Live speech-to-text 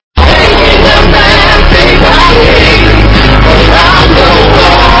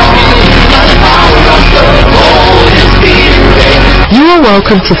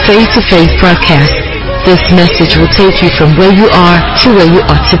Welcome to Face to Face broadcast. This message will take you from where you are to where you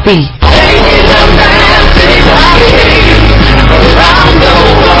ought to be.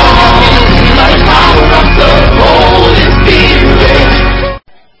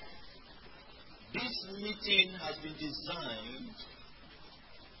 This meeting has been designed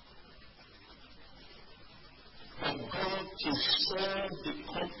for God to solve the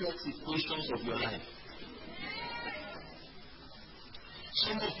complex equations of your life.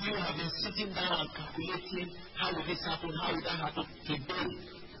 Some of you have been sitting down and calculating, how will this happen, how will that happen? Today,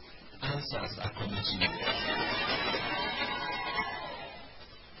 answers are coming to you.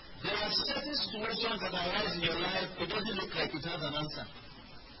 There are certain situations that arise in your life, it doesn't look like it has an answer.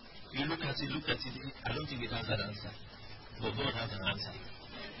 You look at it, I don't think it has an answer. But God has an answer.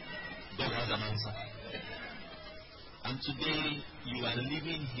 God has an answer. And today, you are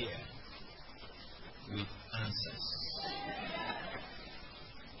living here with answers.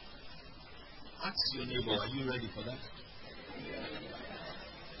 Ask your neighbor, are you ready for that?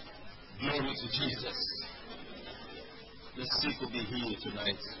 Glory to Jesus. The sick will be healed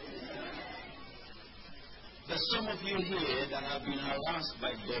tonight. There's some of you here that have been harassed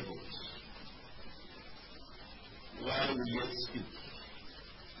by devils. While we yet speak,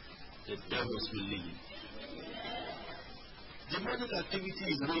 the devils will leave. Demonic activity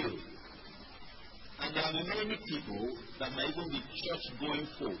is real. And there are many people that might even be church-going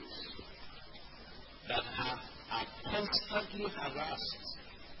folks that are constantly harassed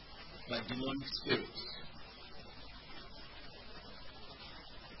by demonic spirits.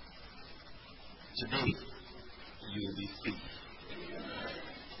 Today, you will be free.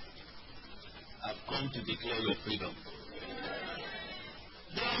 I've come to declare your freedom.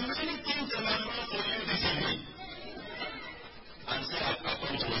 There are many things that are not for you this evening. And say, I've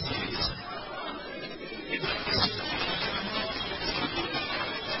come to receive it.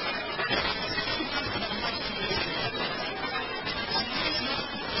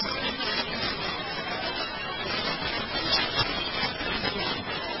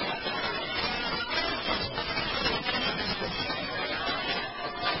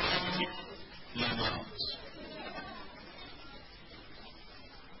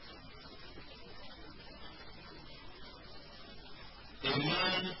 A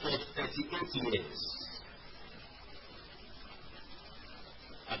man for 38 years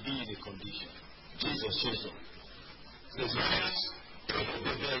had been in a condition. Jesus shows up. Says, rise, take up the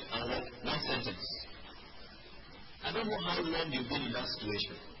bed and walk. One sentence. I don't know how long you've been in that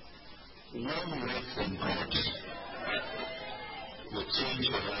situation. One word from God will change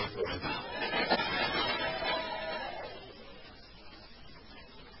your life forever.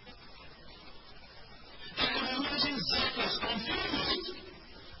 I can imagine Zacchaeus confused.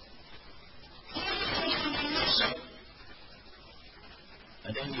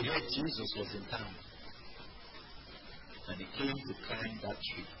 And then he heard Jesus was in town. And he came to climb that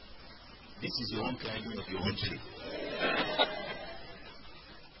tree. This is your own climbing of your own tree.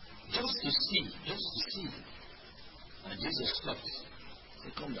 Just to see. And Jesus stopped. He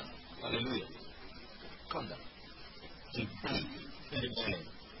said, come down. Hallelujah. Come down. Today. Amen.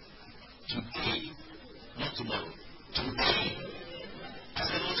 Today. Not tomorrow. Today. I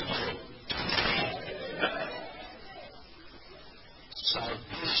said not tomorrow. Today.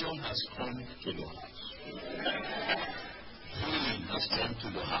 Salvation has come to your house. Healing has come to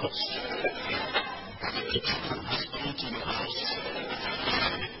your house. Breakthrough has come to your house.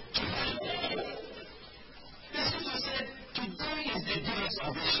 The scripture said, today is the day of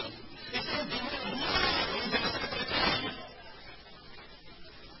salvation. It said, the word now is the second time.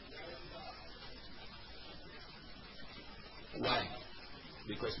 Why?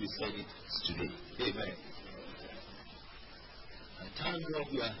 Because we said it today. Amen. And thank God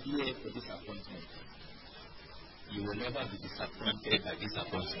you are here for this appointment. You will never be disappointed by this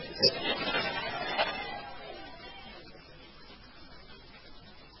appointment.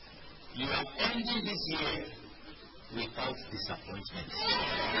 You have ended this year without disappointment.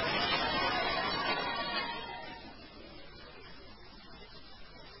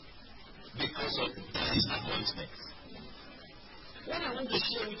 Because of this appointment. What I want to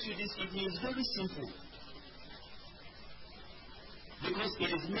share with you this evening is very simple. Because it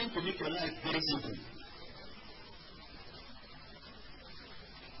is meant to make your life very simple.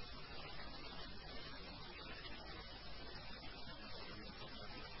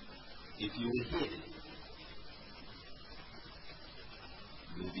 If you will hear,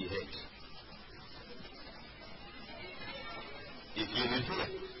 you will be heard. If you will hear,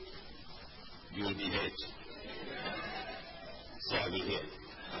 you will be heard. So I will hear.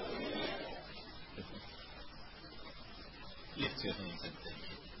 Lift your hands and thank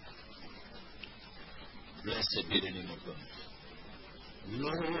Him. Blessed be the name of God.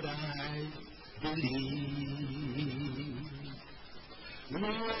 Lord, I believe.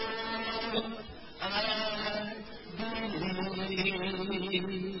 Lord, I believe.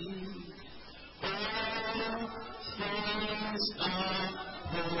 All things are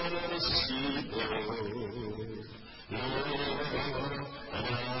possible. Lord,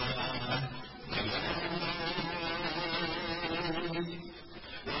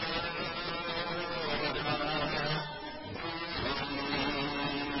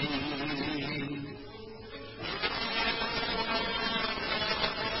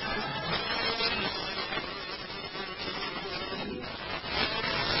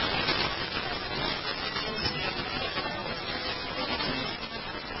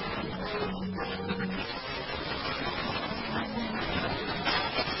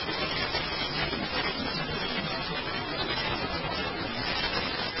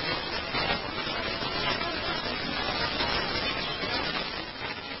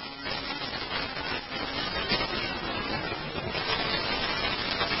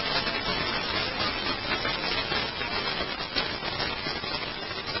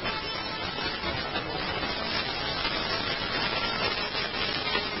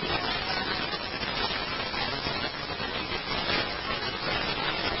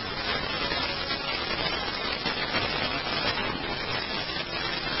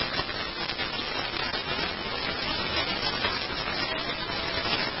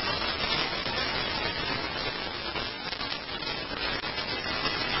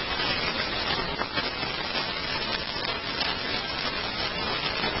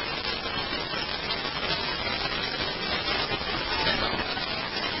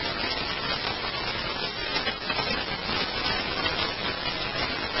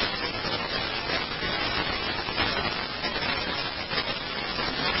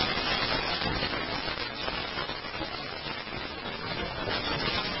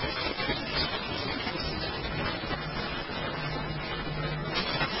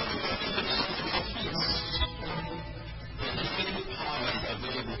 I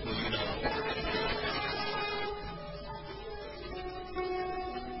believe.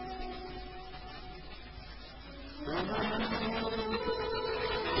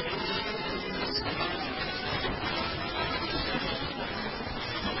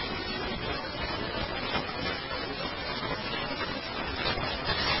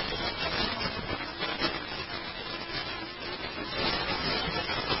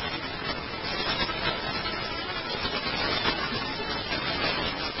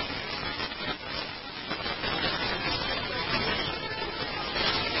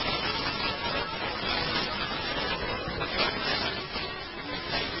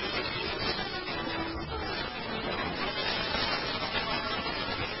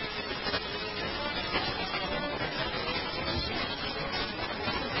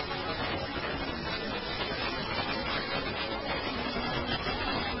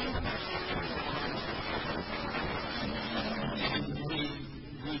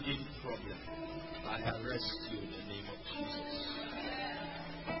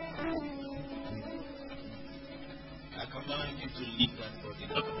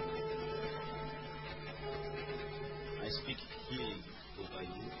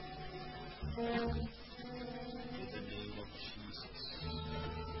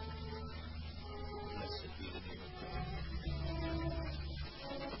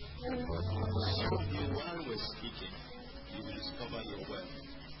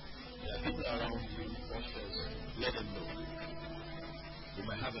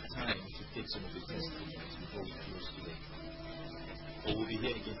 Some of the testimonies before we close today. But we'll be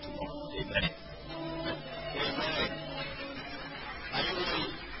here again tomorrow. Amen. Amen. Are you ready?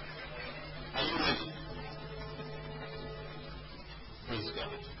 Are you ready? Praise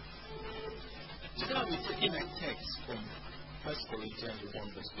God. Today I'll be taking a text from 1 Corinthians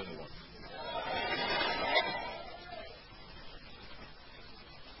 1 verse 21.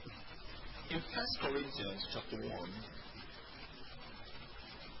 In 1 Corinthians chapter 1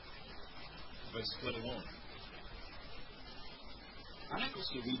 verse 21. I'd like us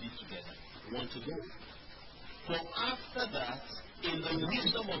to read it together. 1 to go. For after that, in the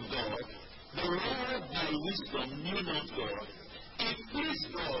wisdom of God, the Lord by wisdom knew not God. It pleased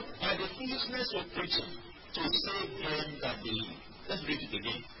God by the foolishness of preaching to save them that believe. Let's read it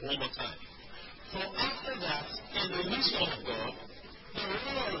again one more time. For after that, in the wisdom of God, the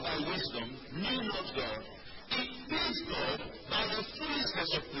Lord by wisdom knew not God. It pleased God by the foolishness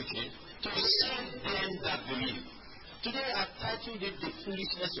of preaching to save them that believe. Today I've titled it The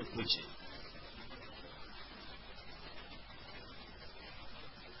Foolishness of Preaching.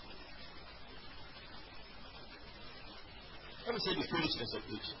 I would say the foolishness of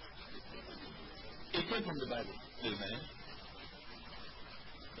preaching. It came from the Bible. Amen.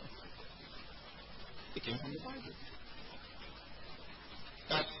 It came from the Bible.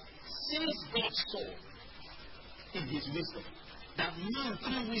 That since God saw in his wisdom that man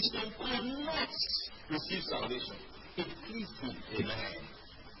through wisdom could not receive salvation, it pleased him, amen,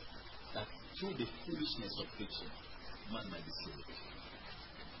 that through the foolishness of preaching, man might be saved.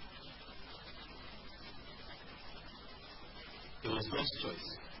 It was God's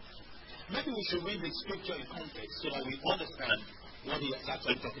choice. Maybe we should read the scripture in context so that we understand what he is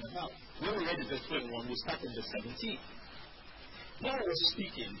actually talking about. When we read in verse 21, we start in verse 17. Paul was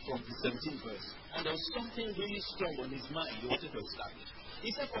speaking from the 17th verse, and there was something really strong on his mind he wanted to establish.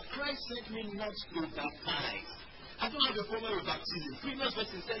 He said, for Christ sent me not to baptize. I don't have a problem with baptism. Previous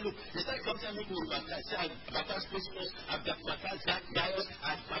verses said, look, they started coming and making me baptize. Say, I've baptized Christmas, I've baptized Gaius,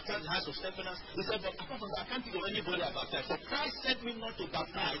 I've baptized the house of Stephanus. He said, but apart from that, I can't think of anybody I baptized. For Christ sent me not to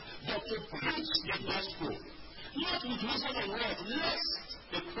baptize, but to preach the gospel. Not with wisdom and words, lest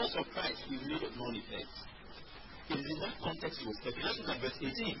the cross of Christ be made of none effect. It is in that context he was talking. Let's look at verse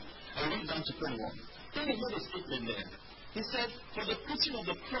 18. I read down to 21. Then he made a statement there. He said, for the preaching of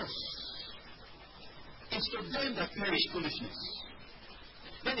the cross is to them that perish foolishness.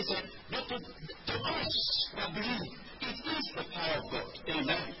 Then he said, but to us that believe, it is the power of God.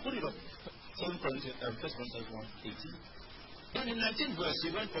 Amen. Put it up. 1 Corinthians 1:18. Then in 19th verse,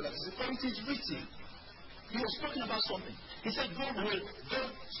 he went for that. He said, for it is written. He was talking about something. He said, God's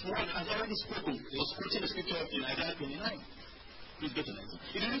word has already spoken. He was quoting the scripture in Isaiah 29. Please go to 19.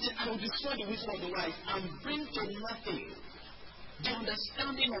 It is written, I will destroy the wisdom of the wise and bring to nothing the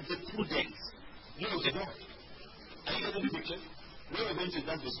understanding of the prudent. Glory to God. Are you getting the picture? We are going to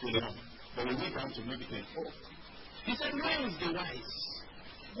that verse 21, but we'll wait down to maybe 24. He said, where is the wise?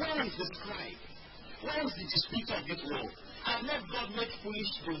 Where is the scribe? Where is the disputer of this world? Has not God made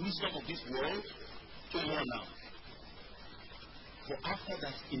foolish the wisdom of this world? 21 now. For after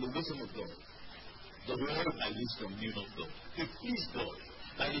that, in the wisdom of God, the world by wisdom knew not God. It pleased God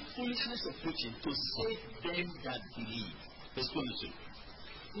by the foolishness of preaching to save them that believe. Verse 22.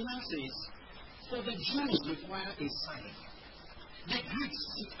 He now says, for the Jews require a sign. The Greeks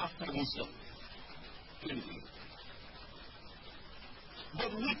seek after wisdom. 23.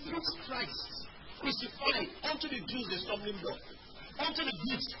 But we preach Christ crucified unto the Jews the stumbling block, unto the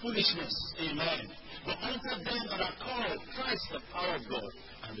Greeks foolishness. Amen. But unto them that are called Christ the power of God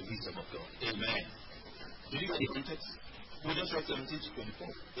and the wisdom of God. Amen. Did you get the context? We just read 17 to 24.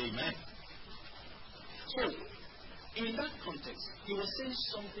 Amen. So, in that context, he was saying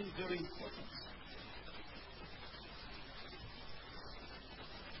something very important.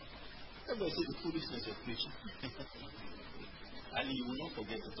 Everybody say the foolishness of preaching. And you will not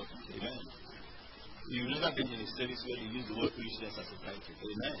forget to talk about it. Amen. You've never been in a service where you use the word foolishness as a title.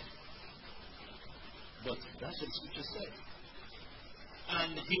 Amen. But that's what the scripture said.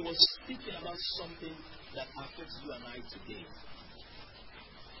 And he was speaking about something that affects you and I today.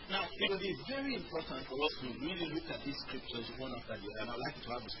 Now, it will be very important for us to really look at these scriptures one after the other. And I'd like to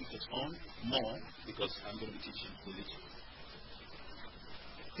have the scriptures on more because I'm going to be teaching religion.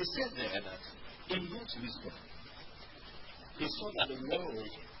 He said there that in God's wisdom, he saw that the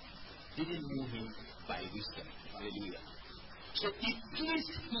world didn't know him by wisdom. Hallelujah. So it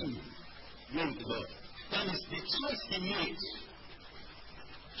pleased him, glory to God. That is the choice he made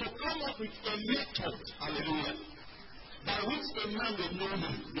to come up with a method, hallelujah, by which a man will know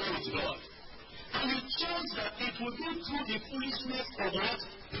him, glory to God. And he chose that it would be through the foolishness of what?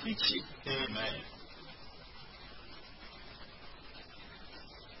 Preaching. Amen.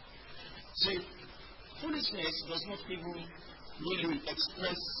 See, foolishness does not even really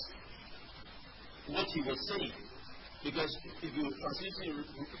express what he was saying. Because if you translate it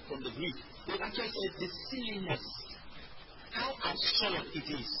from the Greek, it actually says the silliness. How absurd it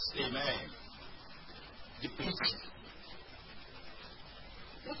is. Amen. The preaching.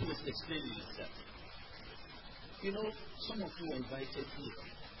 What he was explaining is that, you know, some of you were invited here.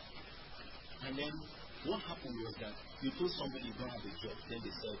 And then what happened was that you told somebody you don't have a job. Then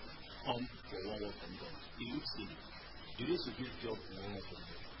they said, come for one word from God. It looks silly. You need to give job for one word from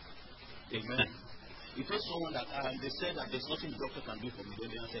God. Amen. You told someone that they said that there's nothing the doctor can do for me.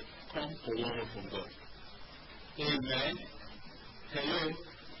 Then they said, come for one word from God. Amen. Hello.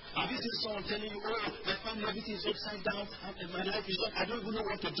 And this is someone telling you, oh, my family, everything is upside down, and my life is up, I don't even know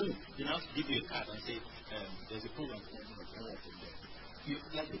what to do. You now give you a card and say, there's a program for one word from God.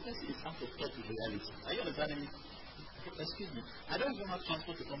 Like the person is out of touch with reality. Are you understanding me? Excuse me. I don't even have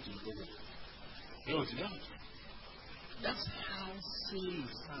transport to come to the program. No, it's not. That's how silly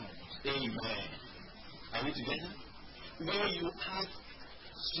it sounds. Amen. Are we together? where you have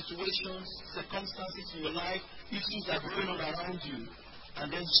situations, circumstances in your life, issues that are going on around you,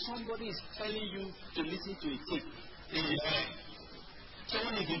 and then somebody is telling you to listen to a tape. Amen.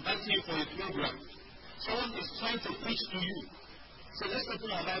 Someone is inviting you for a program. Someone is trying to preach to you. So let's open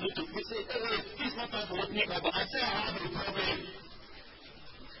our Bible to preach. Say, hey, it's not time for opening Bible. I say I have a problem.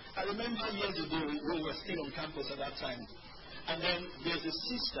 I remember years ago, we were still on campus at that time. And then there's a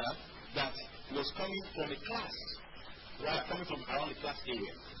sister that was coming from a class. Right, coming from around the class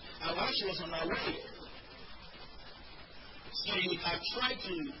area. And while she was on her way, she had tried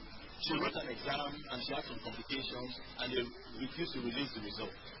to write an exam and she had some complications and they refused to release the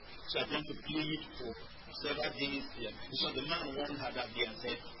result. She had gone to plead for several days. Yeah. So the man warned her that day and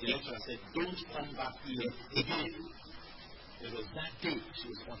said, the lecturer said, don't come back here again. It was that day she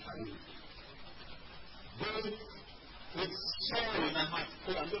was on her way. Going with sorrow in her heart,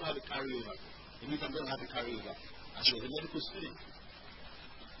 oh, I'm going to have a carryover. It means I'm going to have a carryover. And she was a medical student.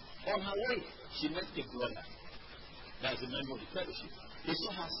 On her way, she met a brother that is a member of the fellowship. He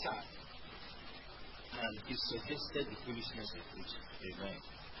saw her sad. And he suggested the foolishness of preaching. Amen.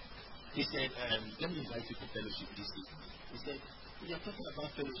 He said, let me invite you to fellowship this evening. He said, we are talking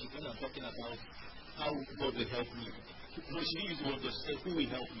about fellowship when I'm talking about how God will help me. No, she didn't use the word, just say, who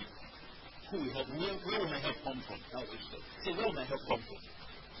will help me? Who will help me? Where will my help come from? That's what she said. Say, where will my help come from?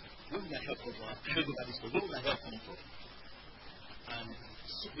 Where will my help come from? Where will my help come from? And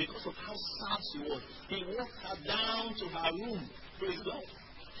so because of how sad she was, he walked her down to her room. Praise God.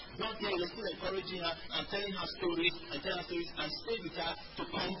 God there was still encouraging her and telling her stories and stayed with her to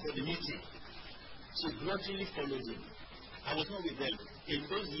come for the meeting. She grudgingly followed him. I was not with them. In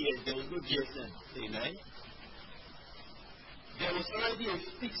those years, there was no GSM. Amen. There was already a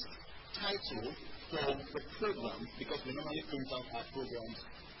fixed title for the program because we normally print out our programs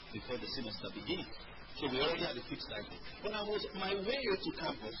before the semester begins. So we already had a fixed title. When I was on my way to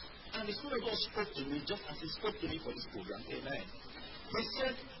campus, and the Spirit of God spoke to me just as He spoke to me for this program. Amen. He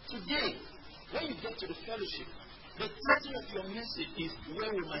said, today, when you get to the fellowship, the title of your message is, where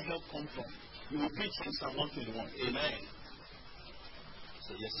will my help come from? You will preach from Psalm 121. Amen.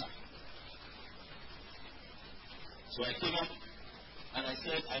 So yes, sir. So I came up and I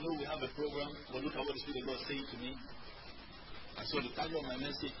said, I know we have a program, but look at what the Spirit of God is saying to me. And so the title of my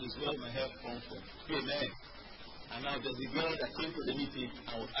message is, where will my help come from? Amen. And now there's a girl that came to the meeting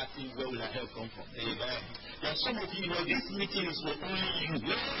and was asking, where will her help come from? Amen. There are some of you where this meeting is for only you.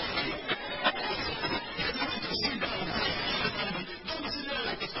 Don't be sitting there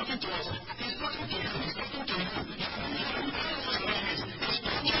like it's talking to us. He's talking to you. He's talking to you.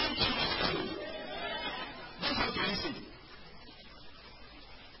 Don't have to listen.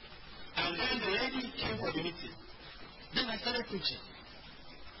 And then the lady came for the meeting. Then I started preaching.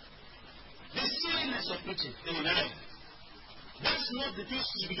 The silliness of preaching. Amen. That's not the thing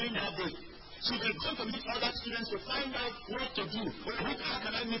she should be doing that day. She will go to meet other students to find out what to do. How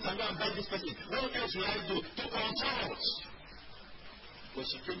can I meet and go and buy this person? What else will I do? To consult. But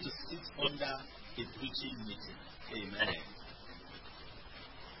she came to sit under a preaching meeting. Amen.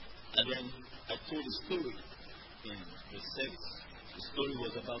 And then I told the story in the service. The story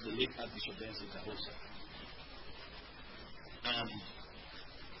was about the late Archbishop Benson Tahosa.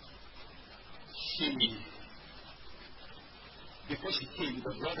 Before she came,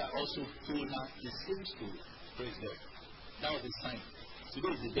 the brother also told her the same story. Praise God. That was the sign.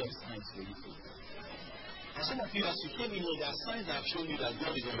 Today is the day of signs for you. And some of you, as you came in, there are signs that have shown you that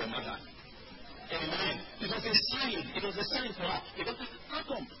God is on your mother. Amen. It was a sign. It was a sign for her. Because how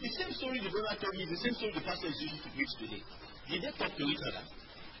come? The same story the brother told me, the same story the pastor is using to preach today. Did they talk to each other?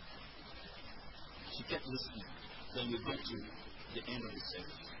 She kept listening. Then we got to the end of the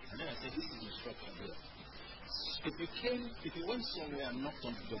service. And then I said, this is instruction here. If you went somewhere and knocked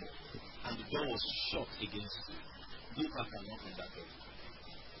on the door, and the door was shut against you, go back and knock on that door.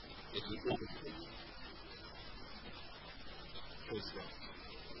 It will open for you. Praise God.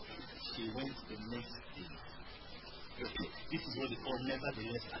 She went the next day. Okay. This is what they call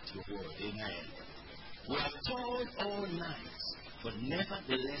nevertheless at your word. Amen. We are told all night, but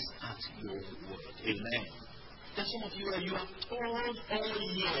nevertheless at your word. Amen. There's some of you where you are told all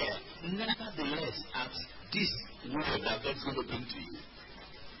year, nevertheless at this word that God's going to bring to you.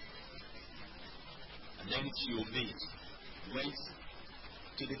 And then she obeyed. Went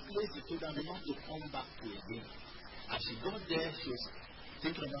to the place he told her not to come back to again. As she got there, she was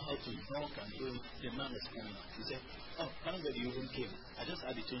thinking about how to knock and go. The man was coming out. She said, oh, thank God you even came. I just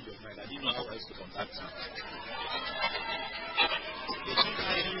had a change of mind. I didn't know how else to contact you.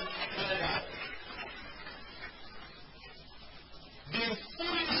 The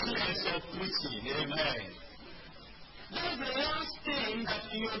foolishness of preaching. Amen. That's the last thing that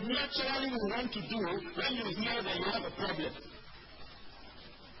you naturally want to do when you hear that you have a problem.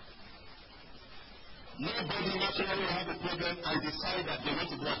 Nobody naturally have a problem and decide that they want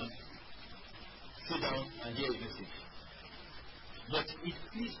to go and sit down and hear a message. But it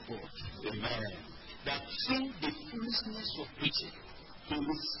pleased God, amen, that through the foolishness of preaching, He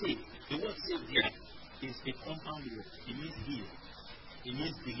will save. The word save here is a compound word. It means heal. It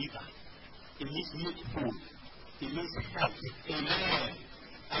means deliver. It means make whole. It means help. Amen.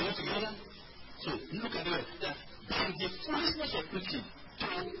 Are we together? So look at it. That by the foolishness of preaching to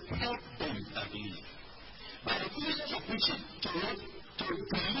help them that believe. By the foolishness of preaching to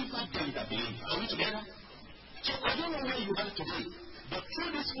deliver them that believe. Are we together? So I don't know where you are today, but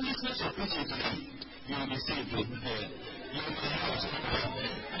through this foolishness of preaching today, you will be saved. You will be helped. And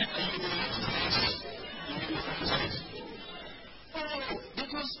you will be helped. You will be helped. Oh,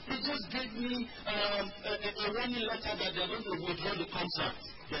 because they just gave me a warning letter that they're going to withdraw the contract.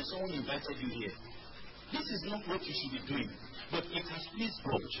 Then someone invited you here. This is not what you should be doing. But it has pleased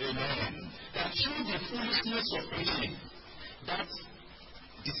God, amen, that through the foolishness of preaching, that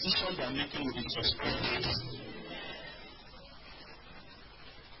decision they are making will be suspended.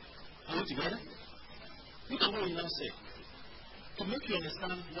 Are we together? Look at what he now said. To make you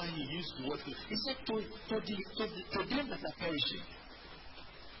understand why he used the word, he said to them that are perishing,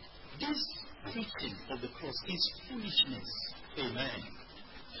 this preaching of the cross is foolishness. Amen.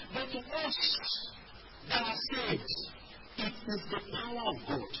 But to us that are saved, it is the power of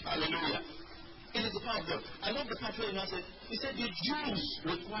God. Hallelujah. It is the power of God. I love the part where he now said, he said the Jews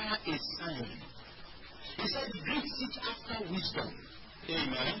require a sign. He said the Greeks seek after wisdom.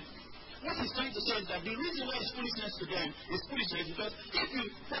 Amen. What he's trying to say is that the reason why it's foolishness to them is foolishness because if you,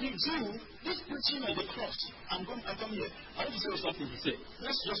 for the Jew, this preaching of the cross, I come here. I want to say something to say.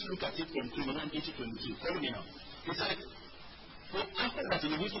 Let's just look at it from Deuteronomy 18:22. Follow me now. He said, well, after that,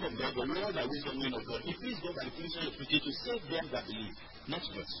 in the wisdom of God, the Lord by wisdom knowing of God, it pleased God by the foolishness of preaching to save them that believe, not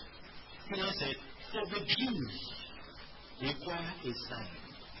us. He now said, for the Jews require a sign,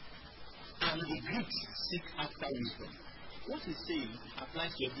 and the Greeks seek after wisdom. What he's saying applies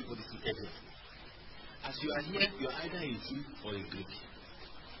to everybody together. As you are here, you are either a Jew or a Greek.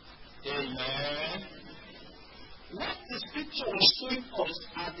 Amen. What the scripture was showing us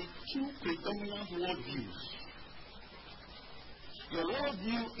are the two predominant worldviews. Your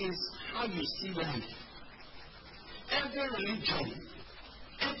worldview is how you see life. Every religion,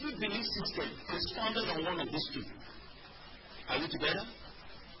 every belief system is founded on one of these two. Are we together?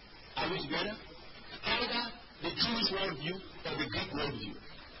 Are we together? Either the Jewish worldview or the Greek worldview.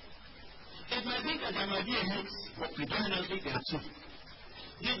 It might be that there might be a mix, but predominantly there are two.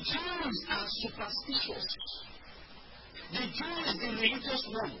 The Jews are superstitious. The Jew is the religious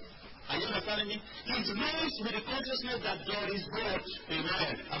one. Are you understanding me? He's raised with the consciousness that there is God.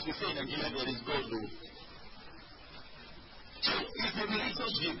 Amen. As we say in Nigeria, there is God, though. So it's a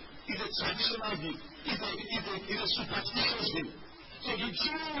religious view. It's a traditional view. It's a superstitious view. So the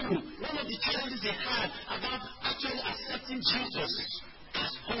Jew, one of the challenges they had about actually accepting Jesus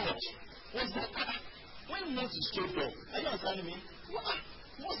as God was that when Moses showed up, are you understanding me?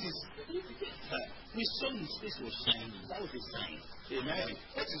 Moses, we saw his face was shining. That was a sign. Amen.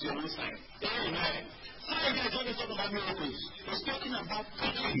 What is your own sign? Amen. Sign is when we talk about miracles. It's talking about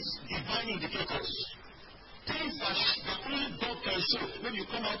things, divine indicators. Things that only God can show. When you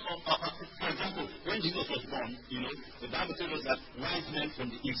come out of, for example, when Jesus was born, the Bible tells us that wise men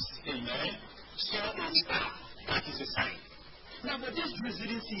from the east, amen, saw a star. That is a sign. Now, but these Jews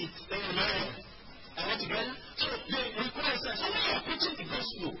didn't see it. Amen. Are we together? So they require a sign. So when you are preaching the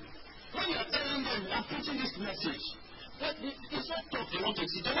gospel, when you are telling them, I'm preaching this message, but it's not talk they want to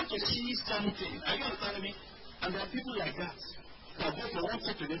see. They want to see something. Are you understanding me? And there are people like that. That go for one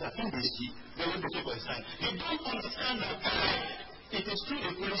step together, think they see, they want to take a sign. You don't understand that it is through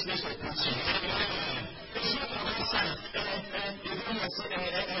the foolishness of preaching. It's not about sign.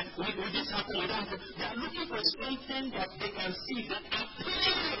 Will this happen? Will that happen? They are looking for something that they can see that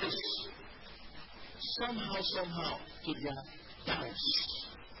appears somehow to their doubts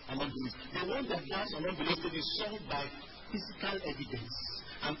and unbelief. They want their doubts and unbelief to be solved by physical evidence,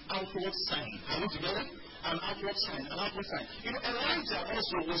 an outward sign. Are we together? An outward sign, an outward sign. Elijah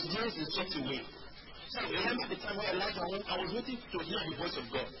also was raised in such a way. So remember the time when Elijah went, I was waiting to hear the voice of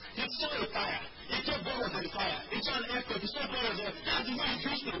God. He saw a fire. He thought God was in the fire. He saw an earthquake. He saw God was there. That's the way it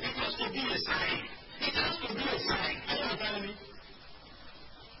used to. It has to be a sign. It has to be a sign. Are you understanding me?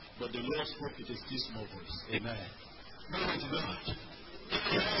 But the Lord spoke with a still small voice. Amen. Glory to God.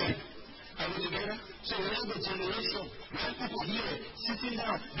 Amen. Are we together? So we have a generation where people here sitting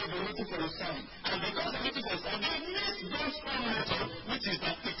down, they've been waiting for a sign. And because they're waiting for a sign, they miss God's own method, which is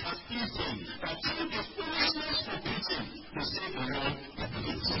that it has pleased Him. That through the foolishness of preaching, to save the world that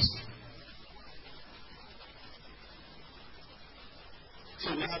believes. So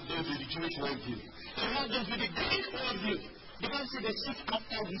we have those with the Jewish worldview. So we have those with the Greek worldview. The Bible says they seek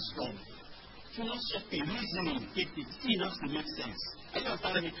after wisdom, philosophy, reasoning. It still has to make sense. Are you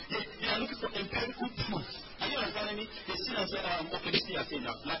understanding me? They are looking for empirical proof. Are you understanding me? They see and say, okay, this thing I say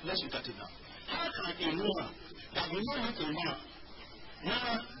now. Let's look at it now. How can a Noah that we know look at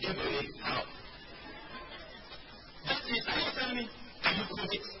now give away how? That is, are you understanding me? Can you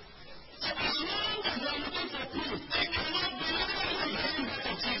prove it? So as long as they are looking for proof, they cannot believe in the name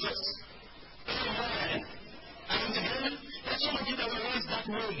of Jesus. Amen. Are you together? That's some of you that were raised that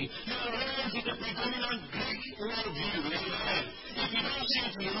way. You are raised with a predominant Greek worldview. Amen. If you don't see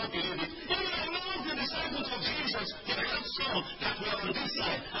it, you will not believe it. Even among the disciples of Jesus, there are some that were on this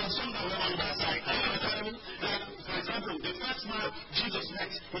side and some that were on that side. Are you understanding me? Like, for example, the first man Jesus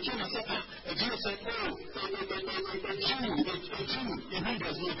met, he came and said, Jesus said, a Jew in whom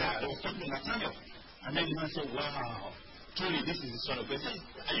there's no God, or something like Nathaniel. And then the man said, wow. Truly, this is the Son of God.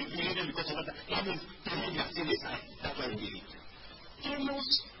 Are you believing because of that? That means to him you have seen a sign. That's why we believe. Thomas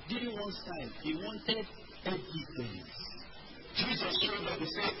didn't want sign. He wanted evidence. Jesus showed up and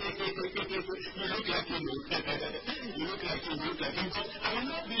said, you look like him. You look like him. You look like him. I will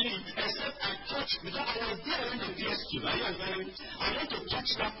not believe except I touch, because I was there when they pierced you. Are you understanding? I want to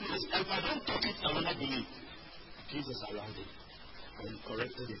touch that place. If I don't touch it, I will not believe. Jesus allowed it. And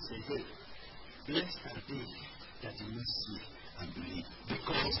corrected it. Said, hey, blessed are they that you must see and believe.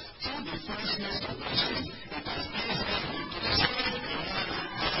 Because through the foolishness of preaching, it has placed them to the same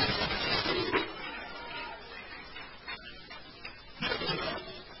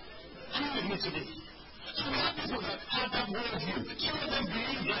with me today. So we have people that have that worldview. Some of them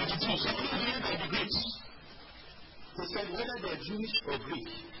believe they are the Jews, some of them believe they are the Greeks. They said whether they are Jewish or Greek,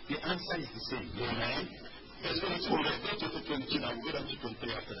 the answer is the same. Amen. Verse 22, let's go to 22 now, we'll go down to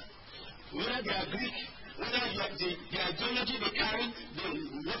 23 after that. Whether they are Greek, whether the ideology they carry,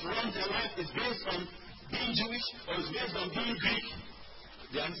 what runs their life is based on being Jewish or is based on being Greek,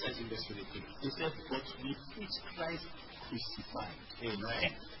 the answer is in verse 23. He said, but we preach Christ crucified.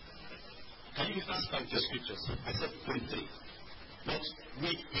 Amen. Can you fast forward the scriptures? I said 23. But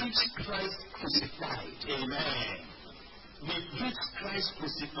we preach Christ crucified. Amen. We preach Christ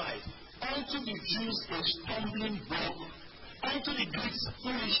crucified. Unto the Jews a stumbling block. Unto the Greeks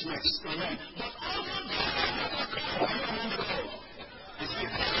foolishness. Amen. But unto them that are called, is the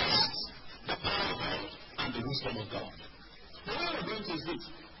Christ, the power of God, and the wisdom of God. The way we're going to is this.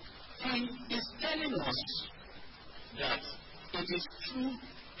 He is telling us that it is true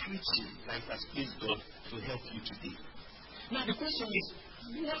preaching that has pleased God to help you today. Now the question is,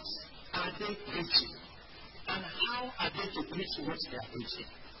 what are they preaching? And how are they to preach what they are preaching?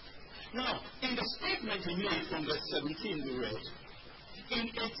 Now, in the statement he made from verse 17 we read, in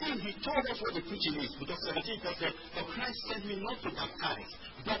 18 he told us what the preaching is, because 17 said, for Christ sent me not to baptize,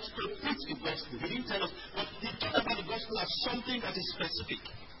 but to preach the gospel. He didn't tell us, but he talked about the gospel as something that is specific.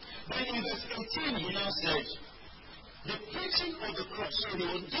 Then in verse 18 he now said, the preaching of the cross. So he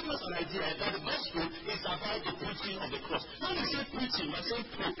will give us an idea that the gospel is about the preaching of the cross. When we say preaching, we say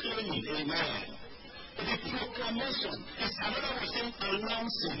proclaiming. Amen. The proclamation is another way of saying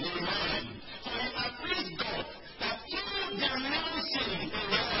announcing. Amen. For we have praised God that through the announcing,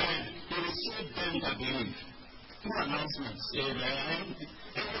 amen, He will save them that believe. Through announcements. Amen.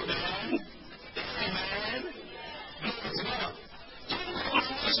 Amen. Amen. Glory to God. Through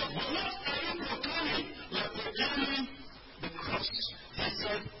proclamation. But what are you proclaiming? You are proclaiming the cross. He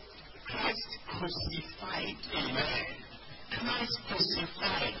said, Christ crucified. Amen. Christ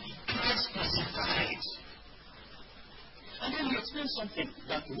crucified. Christ crucified. And then he explained something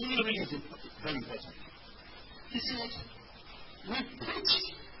that really is very important. He said, we preach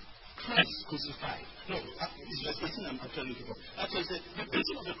Christ crucified. No, it's verse 18 I'm actually looking for. Actually, he said, the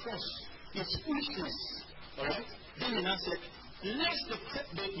preaching of the cross is foolishness. Alright? Then he now said, lest the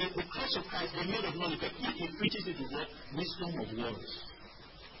cross of Christ be made of none effect if he preaches it with what? Wisdom of words.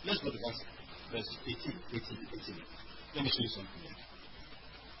 Let's go to verse 18. Let me show you something.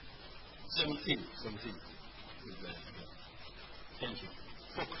 17. Thank you.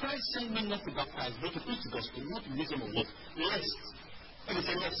 For Christ sent me not to baptize, but to preach the gospel, not in wisdom of words. Lest. Let me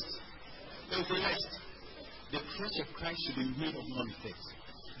say lest. The cross of Christ should be made of none effect.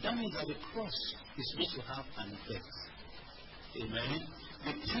 That means that the cross is supposed to have an effect. Amen.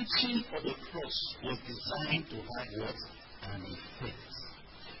 The teaching of the cross was designed to have what? An effect.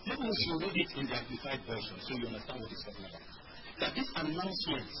 Let me read it in the Amplified Version so you understand what it's talking about. That this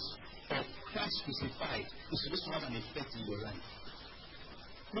announcement of Christ crucified is supposed to have an effect in your life.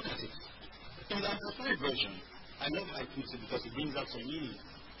 Look at it. In the Amplified Version, I love how I put it because it brings out some meaning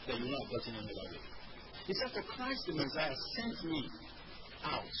that you not have gotten in another way. It says, for Christ the Messiah sent me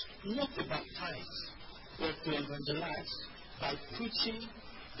out, not to baptize, but to evangelize by preaching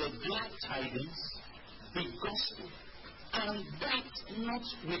the glad tidings, the gospel, and that not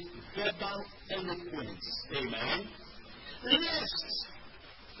with verbal eloquence. Amen.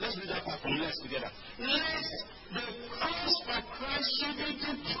 Let's read that part from less together. Lest the cross of Christ should be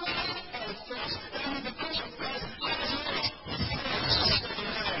deprived of force. And the cross of Christ has not force.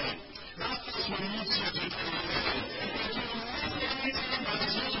 Amen. That is when you see the Amen. If you want anything that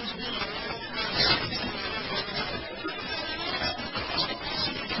is not supposed to be in your life,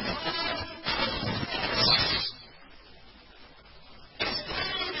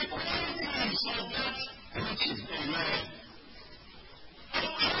 Amen.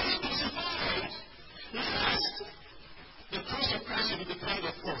 The cross of Christ will be deprived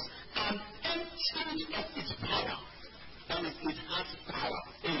of force and emptied of its power. That means it has power.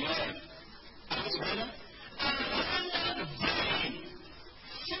 Amen. Are you together? And rendered vain,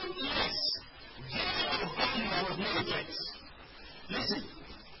 fruitless, their value was no effect. Listen,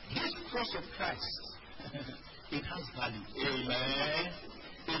 this cross of Christ, it has value. Amen.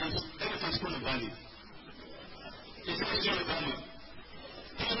 It is full of value. It has full of value.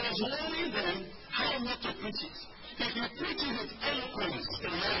 He was warning them how not to preach it. If you preach it with eloquence,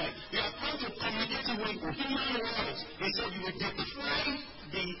 amen, you are trying to communicate it with human words. He said you will deprive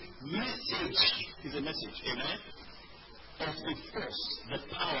the message. It's a message, amen, of the force, the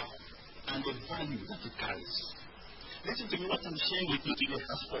power, and the value that it carries. Listen to me, what I'm sharing with you today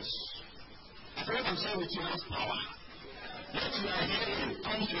has force. I said what I'm sharing with you has power. What you are hearing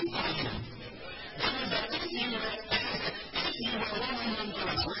comes with value. That means that if you were $1 million,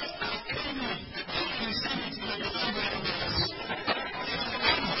 I came in, you said it in the $1 million.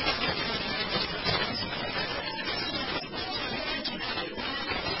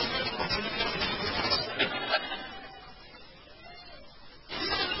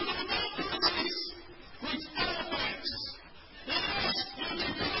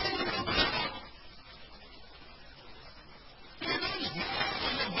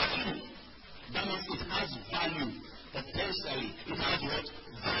 That means it has value. Potentially, it has what?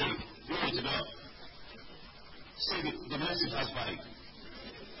 Value. Glory to God. Say the message has value.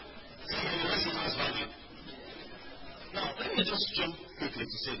 Say the message has value. Now, let me just jump quickly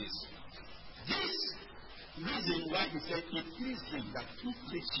to say this. This reason why he said it pleased him that through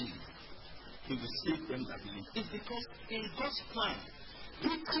preaching he will save them that believe is because in God's plan,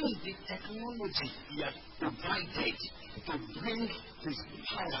 putting the technology he has provided to bring his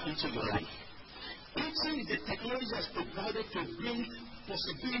power into your life. Putting the technology has provided to bring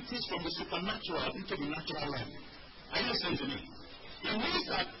possibilities from the supernatural into the natural realm. Are you listening to me? It means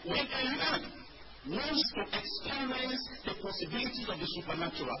that when a man wants to experience the possibilities of the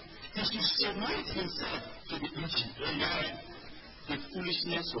supernatural, he should submit himself to the preaching. Amen. The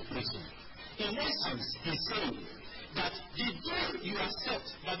foolishness of preaching. In essence, he's saying that the day you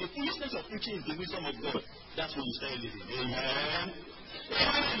accept that the foolishness of preaching is the wisdom of God, that's when you start living. Amen.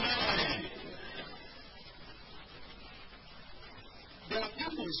 Amen. There are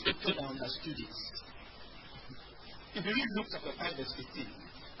people who respected and understood it. If you read Luke chapter 5 verse 15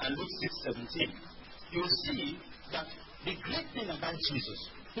 and Luke 6:17, you will see that the great thing about Jesus,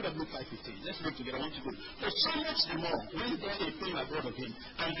 put up Luke 5:15, let's look together, I want to go. For so much the more, when there they came abroad of him,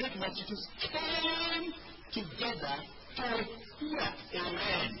 and great multitudes came together to hear,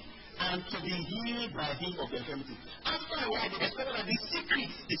 amen, and to be healed by him of their infirmity. After a while, they discovered that the secret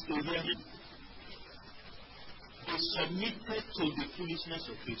is to hear him. They submitted to the foolishness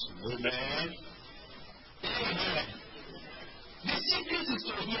of preaching. Amen. Amen. The secret is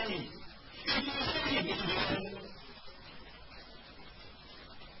to hear him. If you hear him, it will be heard.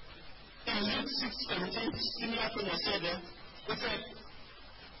 In Luke 6:17, similar thing was said there. It said,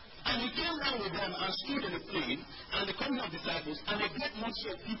 and he came down with them and stood in the plain, and the company of disciples, and a great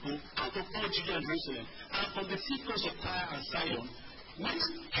multitude of people out of all Judea and Jerusalem, and from the sea coast of Tyre and Sidon, which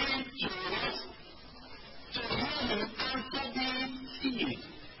came to us to hear him and to be healed.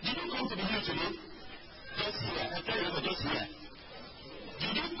 Did you come to be healed today? Just here. I tell you, just here.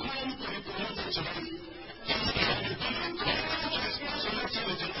 Did you come to be promoted today? Just here. Did you come to experience your life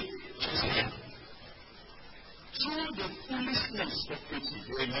today? Just here. Through the foolishness of preaching.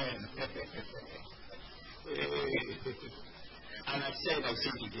 Amen. And I said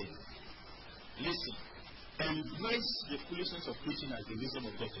it again. Listen, Embrace the foolishness of preaching as the wisdom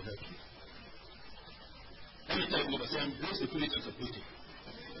of God to help you. Let me tell you, say, embrace the foolishness of preaching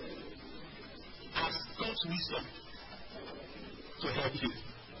as God's wisdom to help you.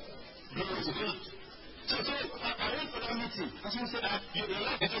 Glory to God. So I went for that meeting. And someone said, your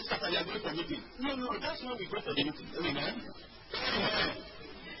life is just started, you are going for a meeting. No, that's why we go for the meeting. Amen.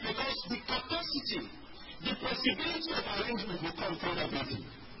 Because the capacity, the possibility of arrangement will come from that meeting.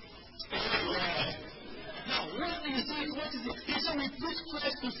 Now, what is it? He said we preach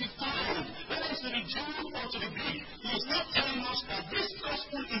Christ crucified, whether it's to the Jew or to the Greek. He's not telling us that this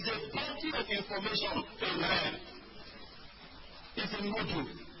gospel is a body of information. Amen. It's a module.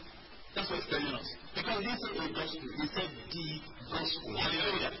 That's what he's telling us. Because he said a gospel. He said the gospel.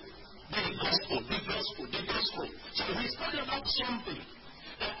 Hallelujah. The gospel. So he's talking about something.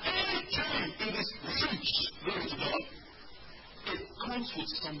 That every time it is preached, glory to God, it comes with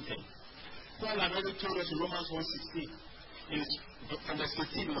something. Paul had already told us in Romans 1:16, from verse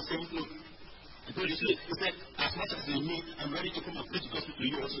 15, he was saying, look, he said, as much as in me, I'm ready to come and preach the gospel to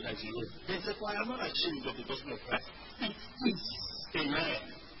you also that you know. He said, well, I'm not ashamed of the gospel of Christ. It is. Amen.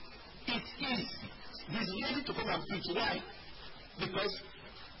 It is. He's ready to come and preach. Why? Because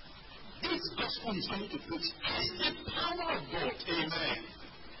this gospel is coming to preach as the power of God. Amen.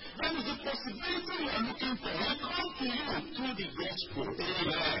 That is the possibility we are looking for. We come to you through the gospel.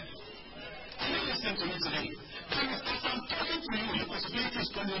 Amen. Are you listening to me today? As I'm talking to you, the possibility is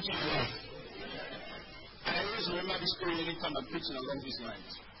coming into your life. And I always remember this story every time I'm preaching along these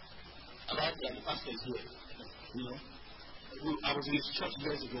lines. About the pastor is here. You know? I was in his church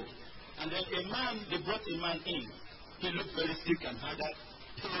years ago. And then they brought a man in. He looked very sick and had that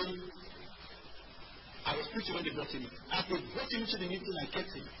pain. I was preaching when they brought him in. As they brought him to the meeting, I kept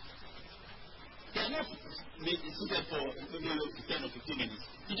him. He had not seated for maybe 10 or 15 minutes.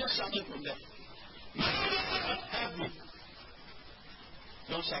 He just shouted from there. Help me.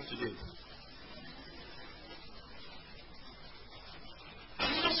 Don't shout today.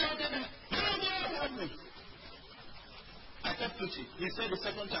 And he just shouted, help me. I kept preaching. He said the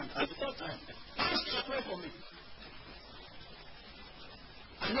second time, and the third time, pray for me.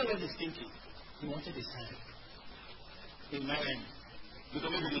 I know what he's thinking. He wanted a sign. Amen.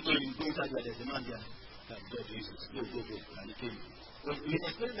 Because maybe they told him, go inside where there's a man there. That God Jesus. Go. And he came. But he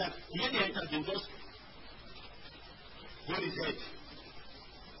explained that when he entered, they just hold his head.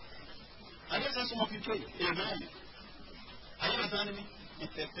 And that's how some of you pray. Amen. Are you understanding me?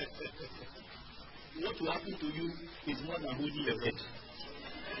 What will happen to you is more than holding your head.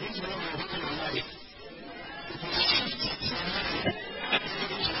 This is more than holding your life.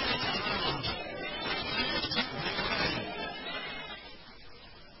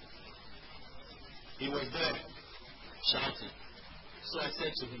 He was there shouting. So I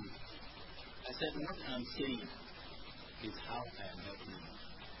said to him, what I'm saying is how I am helping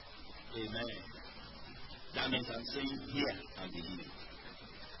you. Amen. That means I'm saying here and here.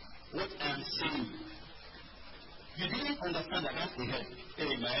 What I'm saying, you didn't understand that that's the help.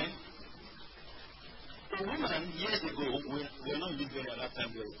 Amen. A woman years ago, we were not in this area at that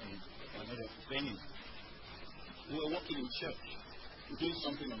time, we were in another venue. We were working in church, doing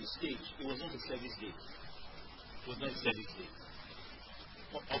something on the stage. It was not a service day.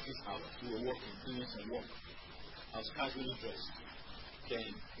 For office hours, we were working, doing some work. I was casually dressed. Then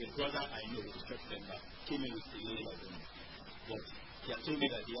a brother I know, a church member, came in with a lady like me. But he had told me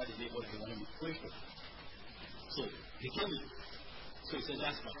that he had a neighbor that he wanted me to pray for. So he came in. So he said,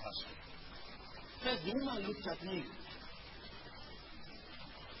 that's my pastor. First, the woman looked at me.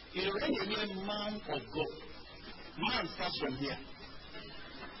 You know, when you hear man of God, man starts from here.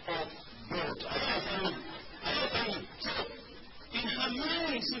 Of God. I don't know. So, in her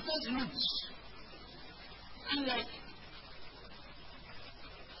mind, she first looks. And like,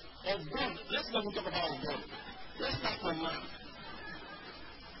 of God. Let's not talk about God. Let's start from man.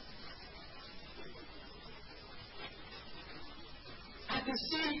 I could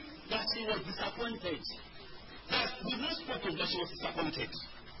see that she was disappointed. That we not spoken that she was disappointed.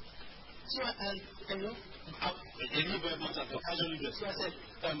 So I knew very much at the casual dress. So I said,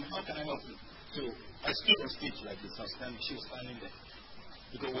 how can I help you? So I stood on stage like this. I was standing, she was standing there.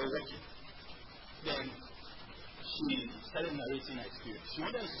 Because we were working. Then she started narrating her experience. She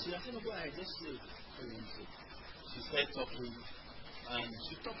wanted to say, I said, no, go ahead, just say what you want to say. She started talking, and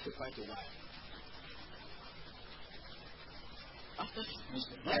she talked for quite a while. After she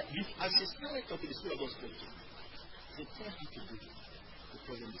finished, as she started talking, the Spirit of God spoke to her. They tell her to do it. The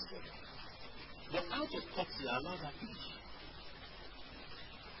problem is solved. But out of courtesy, I allowed her to finish.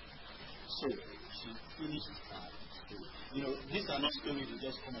 So she finished her You know, these are not stories you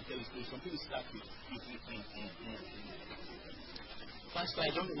just come and tell a story. Some people start with. Pastor, I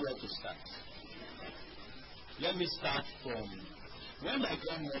don't know where to start. Let me start from when my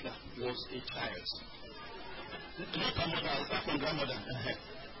grandmother was a child. Not her mother, I start from grandmother.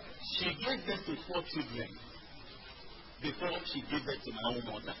 She gave birth to 4 children before she gave birth to my own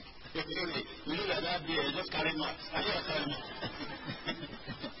mother. You know that day, I just carried marks. I just carried marks.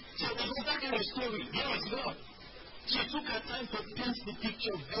 So it's exactly the story. Yes, God. She took her time to paint the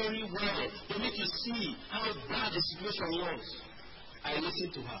picture very well to make you see how bad the situation was. I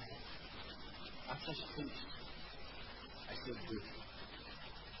listened to her. After she finished, I said, good.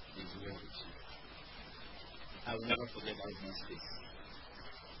 It's well with you. I will never forget that woman's face.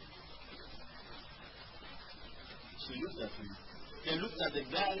 She looked at me. Then looked at the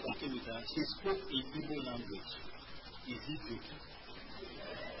guy that came with her. She spoke in Igbo language. Is he joking?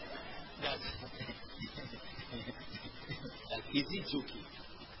 Is he joking?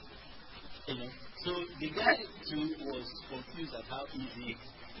 You know? So the guy too was confused at how easy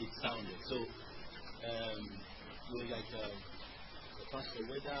it sounded. So we were like, Pastor,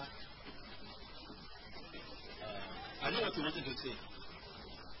 whether I know what he wanted to say.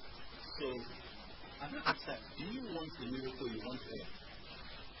 So I asked her, do you want the miracle you want prayer?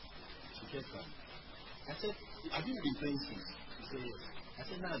 She said, no. I said, have you been praying since? She said, yes. I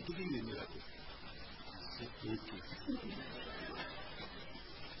said, now I'm giving you a miracle. She said, okay.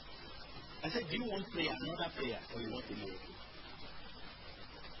 I said, do you want prayer, another prayer, or you want a miracle?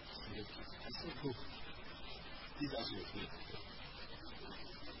 She said, okay. I said, go. This is your prayer.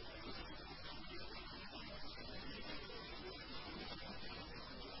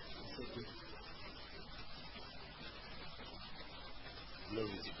 I said, go. Glory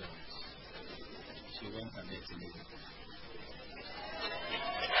to God. She went and met him.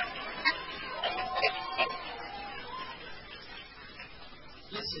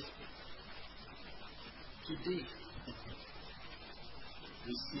 Listen, today,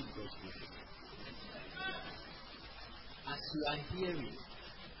 receive God's word. As you are hearing,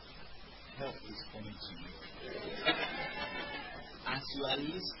 help is coming to you. As you are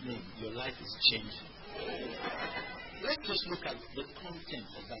listening, your life is changing. Let's just look at the content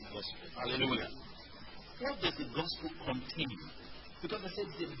of that gospel. Hallelujah. What does the gospel contain? Because I said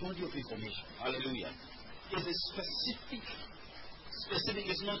it's a body of information. Hallelujah. It's a specific,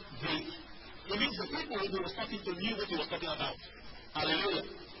 it's not vague. It means the people he was talking to knew what he was talking about. Hallelujah.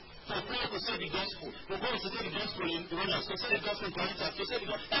 For Paul to say the gospel, for Paul to say the gospel in Romans, to say the gospel in Corinthians, to say the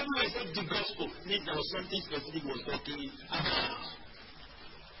gospel, everywhere he said the gospel means there was something specific he was talking about.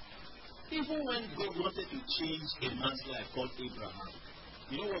 Even when God wanted to change a man's life called Abraham,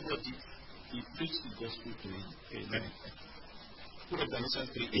 you know what God did? He preached the gospel to him. Amen. Put up Galatians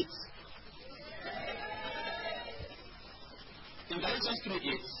 3:8. In Galatians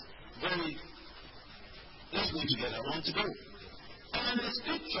 3:8, let's go together. I want to go. And the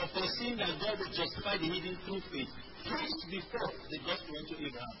scripture foreseeing that God would justify the heathen through faith, preached before the gospel went to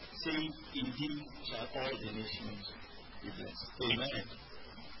Abraham, saying, indeed shall all the nations be blessed. Amen.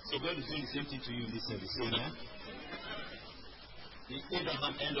 So God is doing the same thing to you in this service. Amen. Did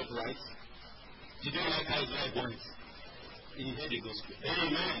Abraham end up right? Did you like how his life went? He heard the gospel.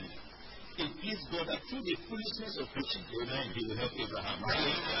 Amen. It pleased God that through the foolishness of preaching, amen, he will help Abraham.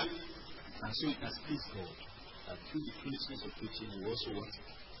 Hallelujah. And so it has pleased God that through the foolishness of preaching, he also what?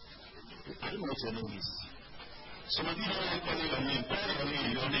 I don't know what your name is. Some of you don't like calling your name. Call your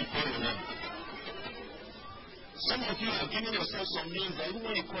name. Your name. Call your name. Some of you are giving yourself some names that even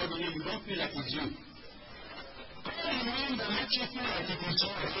when you call the name, you don't feel like it's you. Call the name that makes you feel like it is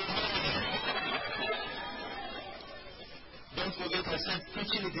you. Don't forget, I said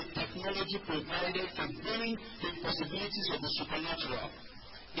preaching is the technology provided to bring the possibilities of the supernatural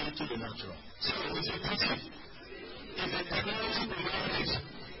into the natural. So, it's a preaching. It's a technology provided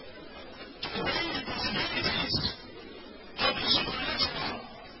to bring the possibilities of the supernatural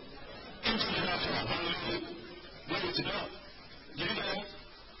into the natural. Hallelujah. Glory to God. Do you know that?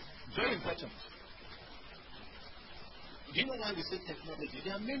 Very important. Do you know why we say technology?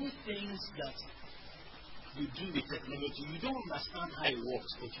 There are many things that you do with technology. You don't understand how it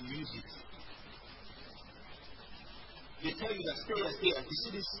works, but you use it. They tell you that stay here. You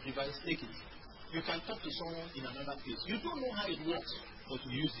see this device, take it. You can talk to someone in another place. You don't know how it works, but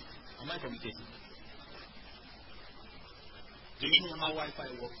you use it. Am I communicating? Do you know how Wi-Fi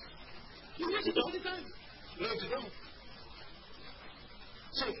works? You use it all the time. Where to go?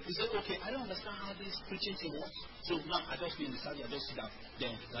 So he said, okay, I don't understand how this preaching thing works. So now I just feel in the study, I just sit down.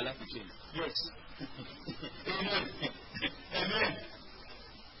 Then my life will change. Yes. Amen. Amen.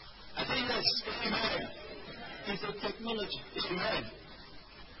 I say yes. Amen. It's a technology. Amen.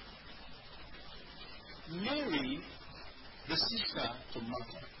 Mary, the sister to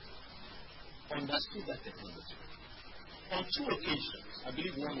Martha, understood that technology. On 2 occasions, I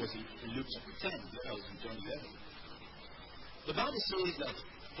believe one was in Luke chapter 10, the other was in John 11. The Bible says that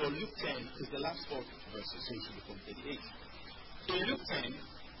for Luke 10 is the last 4 verses, so it should be from 38. In Luke 10,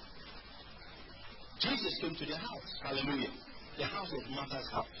 Jesus came to their house. Hallelujah. The house of Martha's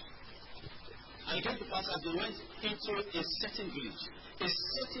house. And it came to pass as they went into a certain village, a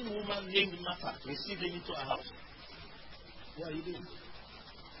certain woman named Martha received him into her house. What are you doing?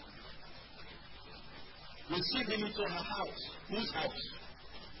 Received him into her house. Whose house?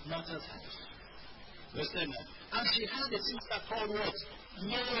 Martha's house. Verse 10. And she had a sister called what?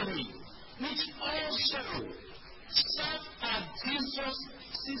 Mary, which also sat at Jesus'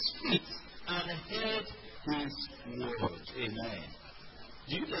 feet and heard his word. Amen.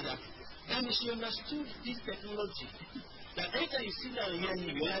 Do you get that? And she understood this technology. That anytime you sit down and hear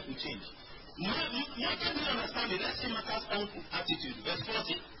him, your life will change. Martha didn't understand it. Let's see Martha's own attitude. Verse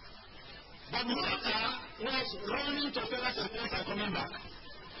 40. But Martha was running to further supplies and coming back.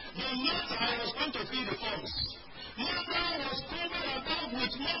 But Martha was going to fill the forms. Martha was covered about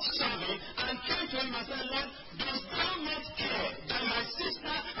with much serving and came to him and said, Lord, dost thou not care that my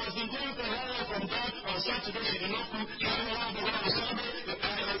sister has been going for her from God on Saturday? She did not cook. She did not have the one on Sunday.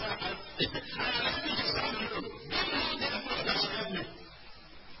 And I left me to serve you. Do not therefore that she help me.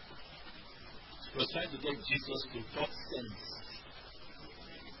 She was trying to get Jesus to talk sense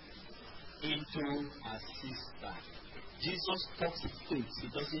into her sister. Jesus talks faith, he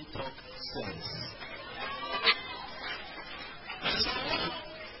doesn't talk sense. And so what?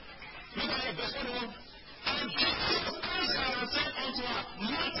 Look at it, verse 21. And Jesus answered and said unto her,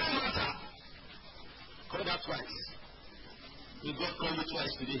 Martha, Martha. Call that twice. Will God call you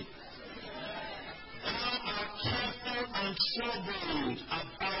twice today? Thou art careful and troubled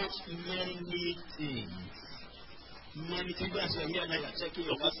about many things. Many things. As you are here now, you are checking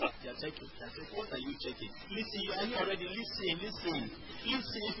your WhatsApp. You are checking. What are you checking? Listen, you are here already. Listen.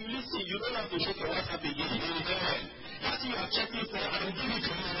 If you listen, you don't have to check your WhatsApp again. Amen. That's what you are checking for. I will give it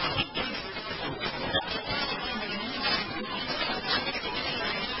to you now.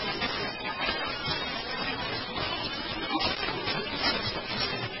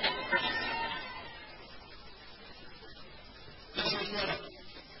 That's what's what.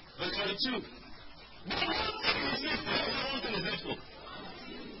 Verse 22.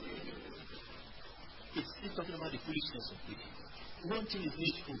 It's still talking about the foolishness of preaching. One thing is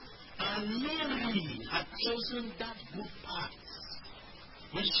needful. And Mary had chosen that good part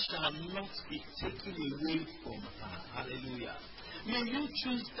which shall not be taken away from her. Hallelujah. May you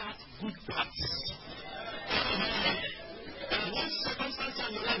choose that good part. And one circumstance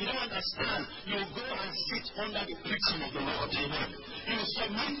in your life you don't understand, you go and sit under the preaching of the Lord. Amen. You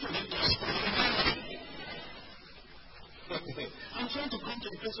submit to the gospel. I'm trying to come to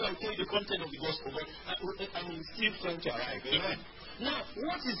the place where I tell you the content of the gospel, but I'm still trying to arrive. Amen. Now,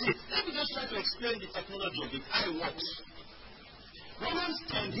 what is it? Let me just try to explain the technology of it, how it works. Romans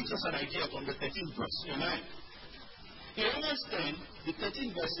 10 gives us an idea from the 13th verse. Amen. In Romans 10, the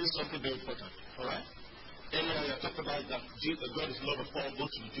 13th verse is something very important. Alright? And I talked about that God is Lord of all,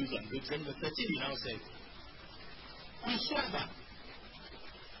 both to the Jews and Greeks. And the 13 he now said, Whosoever,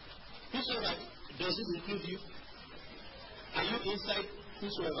 does it include you? Are you inside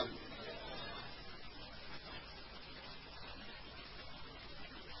whosoever?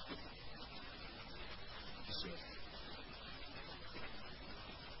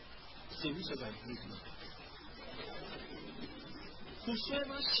 Say whosoever includes me.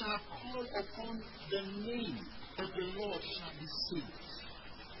 Whosoever shall call upon the name of the Lord shall be saved.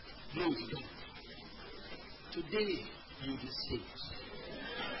 Glory to God. Today you will be saved.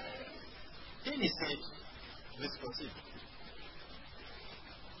 Then he said, verse 14.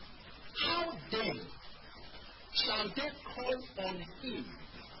 How then shall they call on him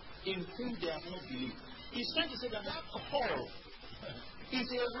in whom they have not believed? He's trying to say that call is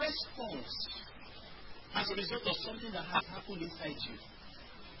a response as a result of something that has happened inside you.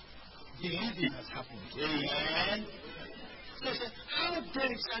 Believing has happened. Amen. So he said, how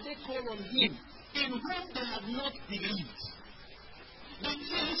then shall they call on him in whom they have not believed? They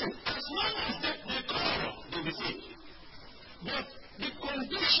say, listen, as long as they call, they will be saved. But the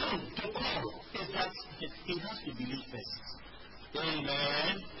condition to call is that he has to believe first.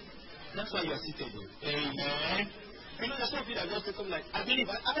 Amen. That's why you are seated there. Amen. You know, there's some people that just take up like, I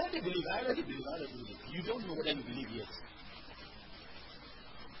already believe. You don't know whether you believe yet.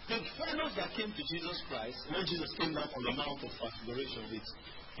 The fellows that came to Jesus Christ, when Jesus came down from the Mount of Transfiguration with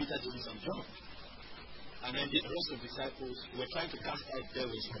Peter, James, and John, And then the rest of the disciples were trying to cast out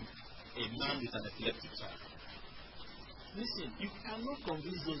devils from a man with an epileptic child. Listen, you cannot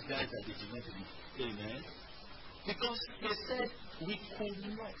convince those guys that they did not believe. Amen. Because they said we could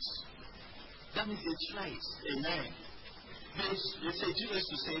not. That means they tried. Amen. They said Jesus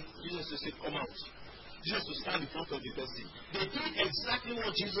to say, come out. Jesus to stand in front of the person. They did exactly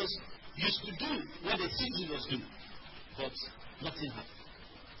what Jesus used to do, what they see Jesus do. But nothing happened.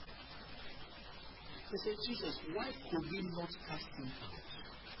 They said, Jesus, why could we not cast him out?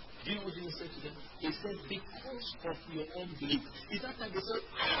 Do you know what Jesus said to them? He said, because of your unbelief. Is that time they said,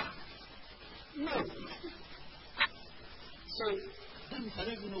 no. So, I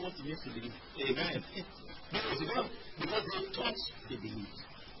don't even know what it means to believe. Amen. Because they thought they believed.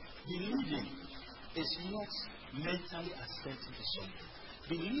 Believing is not mentally assenting to something.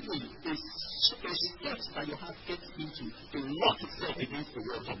 Believing is a step that your heart gets into to lock itself against the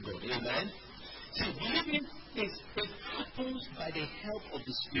word of God. Amen. See, believing it happens by the help of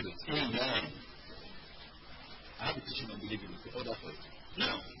the Spirit. Amen. I have a teaching on believing the other way.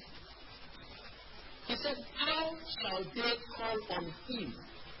 Now, he said, how shall they call on him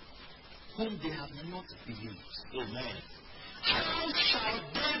whom they have not believed? Amen. How shall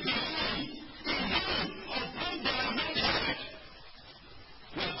they believe in him of whom they have not heard?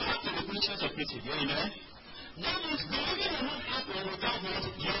 We're back to the Foolishness of Preaching. Amen. That means believing will not happen without not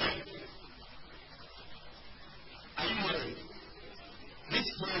hearing. Are you hearing? This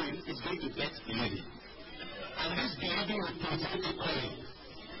hearing is going to get believing. And this believing will continue to come.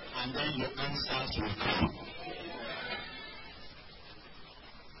 And then your answers will come.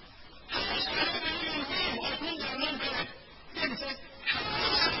 How shall I believe in him of whom they have not heard? Then he says, how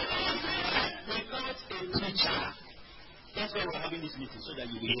shall I hear without a preacher? That's why we're having this meeting, so that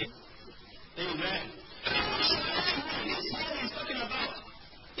you will hear. Amen. This hearing is talking about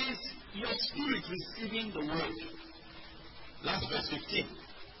is your spirit receiving the word. Last verse 15.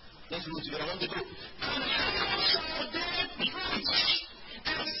 Let's read together. I want to go. And how shall they preach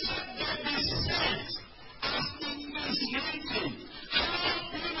except they be sent? As it is written, how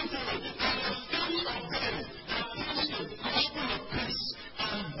beautiful are the feet of them that preach the gospel of peace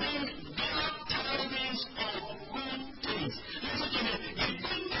and bring glad tidings of good things. Listen to me. The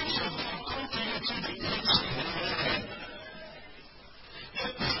good things of God come to you through the preaching. The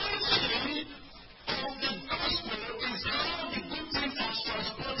preaching of the gospel is how the good things are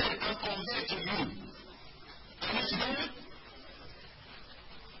transported and conveyed to you. Are you together?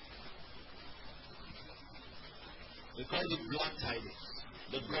 We call it glad tidings,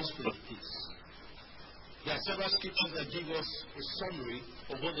 the gospel of peace. There are several scriptures that give us a summary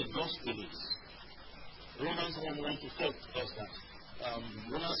of what the gospel is. Romans 1:1-4 does that.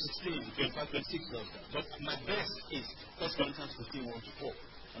 Romans 16:25-26 does that. But my best is 1 Corinthians 15:1-4.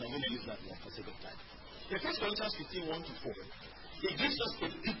 And I'm going to use that one for sake of time. In 1 Corinthians 15:1-4, it gives us a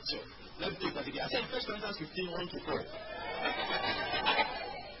picture. Let's take that again. I said 1 Corinthians 15:1-4.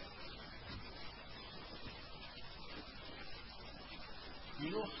 You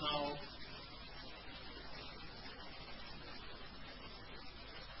know how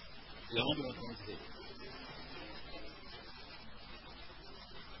the one what I want to say.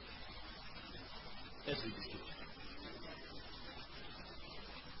 Let's read this scripture.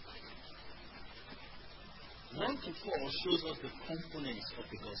 One to 4 shows us the components of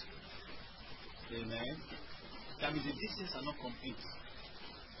the gospel. Amen. That means if these things are not complete,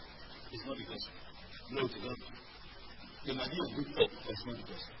 it's not the gospel. Glory to God. There might be a good talk, but it's not the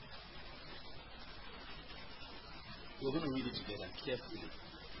gospel. We're going to read it together carefully.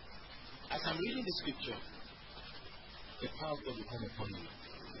 As I'm reading the scripture, the power of God will come upon you.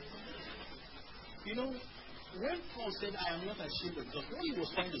 You know, when Paul said, I am not ashamed of God, what he was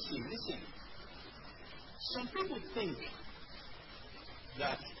trying to say, listen, some people think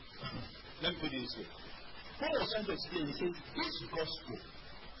that, let me put it this way. Paul was trying to explain, he said, this gospel,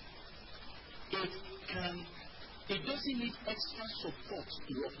 it doesn't need extra support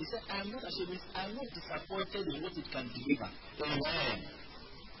to work. He said, I am not ashamed, I am not disappointed in what it can deliver. Amen.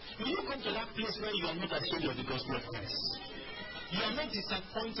 When you come to that place where you are not ashamed of the gospel of Christ, you are not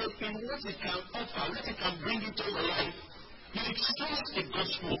disappointed in what it can offer, what it can bring into your life. You trust the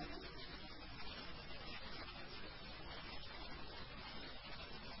gospel.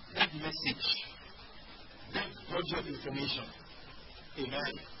 That message, that body of information,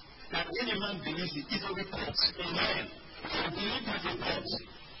 amen, that when a man believes it, it's a report, amen. You believe that report.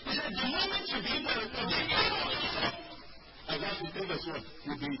 He said, the moment you believe that report, and that's the previous one,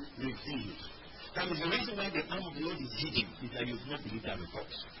 will be revealed. That is the reason why the arm of the Lord is hidden, is that you do not believe that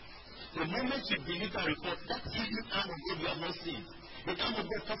report. The moment you believe that report, that hidden arm of God you have not seen, The arm of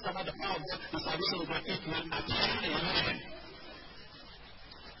God talks about the power of God, the salvation of God. It will appear in heaven.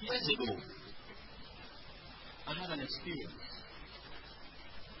 Years ago, I had an experience.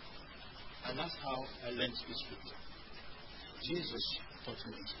 And that's how I learned to speak. Jesus taught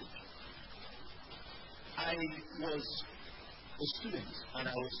me to speak. I was a student and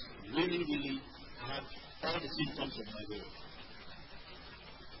I was really had all the symptoms of my will.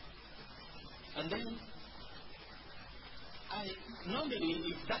 And then normally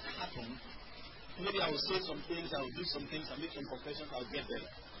if that happened, maybe I would say some things, I would do some things, I make some confessions, I would get better.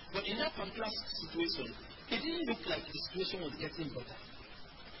 But in that particular situation, it didn't look like the situation was getting better.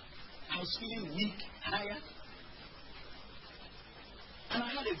 I was feeling weak, tired, and I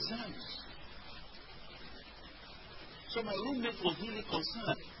had exams. So my roommate was really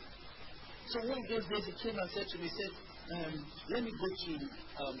concerned. So one of those days he came and said to me, let me go to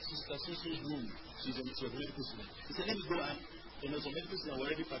Sister Susu's room. She's a medical student. He said, let me go and, some medical students were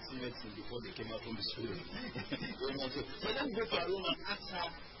already practicing medicine before they came out from the school. So let me go to her room and ask her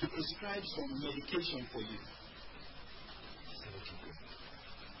to prescribe some medication for you. I said, okay, good.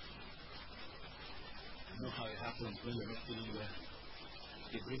 You know how it happens when you're not feeling well.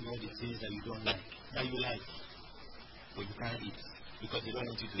 They bring all the things that you don't like, that you like, but you can't eat because they don't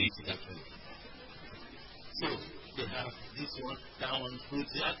want you to eat it actually. So they have this one, that one,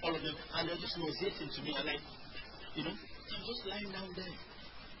 fruits, they have all of them, and they're just nauseating to me. And I'm just lying down there.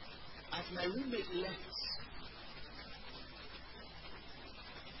 As my roommate left,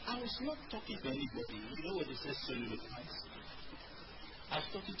 I was not talking to anybody. You know what they say, soliloquize? I was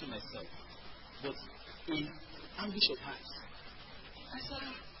talking to myself, but in anguish of heart. I said,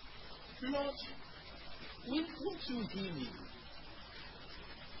 Lord, won't you heal me?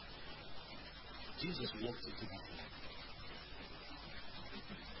 Jesus walked into my life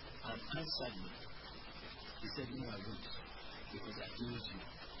and answered me. He said, no, I won't, because I healed you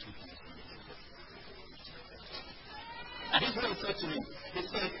 2 times. This is what he said to me. He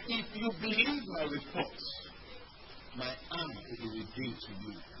said, if you believe my report, my arm will be revealed to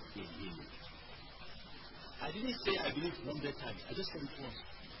you in healing. I didn't say I believe 100 times. I just said it once.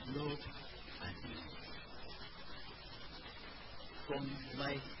 Lord, I believe. From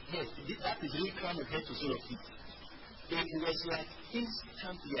my head, that is really crown of head to sole of feet. It was like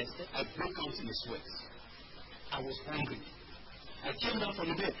instantly I broke out in a sweat. I was hungry. I came down from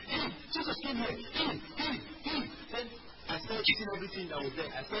the bed. Hey, Jesus came here. Hey. Then I started eating everything that was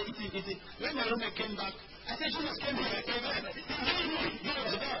there. I started eating. When my roommate came back, I said, Jesus came here. I came back. He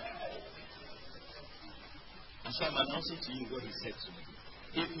was there. And so I'm announcing to you what he said to me.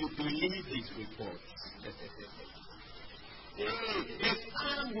 If you believe his report, his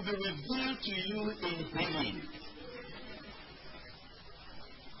arm will be revealed to you in healing.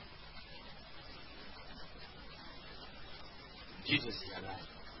 Jesus is alive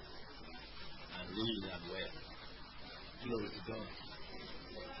and really and well. Glory to God.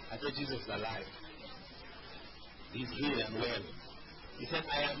 I said Jesus is alive. He's here and well. He said,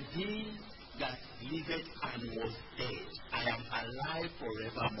 I am he that liveth and was dead. I am alive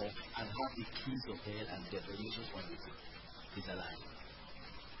forevermore and have the keys of hell and death. Revelation 1:18. He's alive.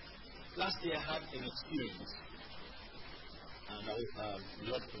 Last year I had an experience, and I hope the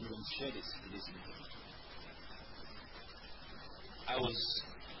Lord can even share this meeting. I was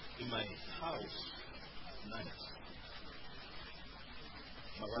in my house at night.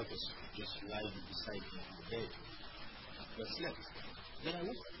 My wife was just lying beside me in the bed. I slept. Then I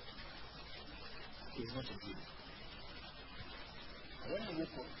woke up. It was not a dream. And when I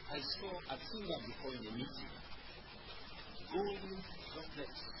woke up, I'd seen that before in a meeting. Golden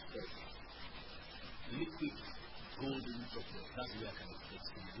droplets of liquid golden droplets. That's the way I can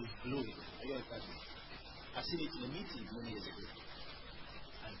explain it. With glowing. Are you understanding? I've seen it in a meeting many years ago.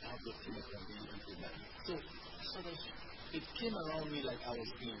 And how God came up and being into that. So sort of it came around me like I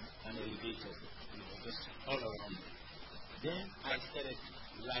was in an elevator, just all around me. Then I started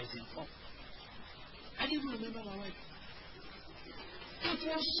rising up. I didn't remember my wife. It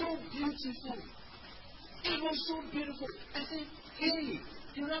was so beautiful. It was so beautiful. I said, hey,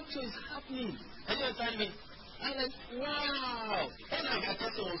 the rapture is happening. And you understand me? I'm like, wow. And I got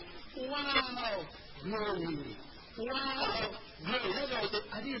that was, wow, glory. Wow, glory. That's why I said,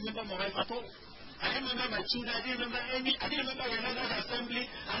 I didn't remember my wife at all. I didn't remember my children. I didn't remember the Mother's Assembly.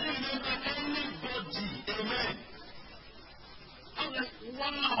 I didn't remember anybody. Amen. I'm like,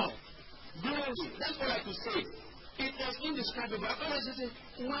 wow, glory. That's what I could say. It was indescribable. I always say,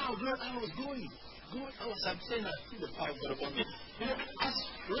 wow, glory. I was going. I'm saying I see the power of God upon me. As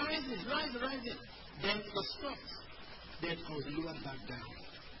rising. Then it stopped. Then I was lowered back down.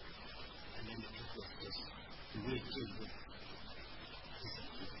 And then the truth was just the way it came.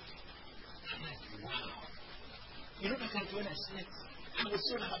 like, wow. You know that like when I slept, I was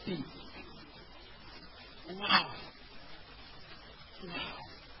so happy. Wow. Wow.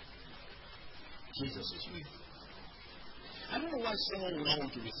 Jesus is real. I don't know why someone would not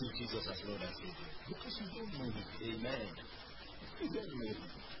want to receive Jesus as Lord and Savior. Because you don't know Him. Amen. You don't know Him.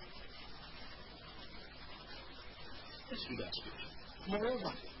 Let's read that scripture.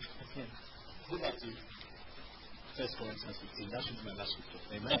 Moreover, go back to 1 Corinthians 15. That should be my last scripture.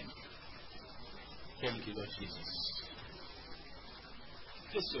 Amen. Thank you, Lord Jesus.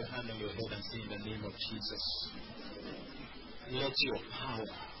 Place your hand on your head and say in the name of Jesus, let your power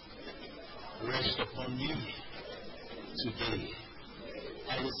rest upon me today.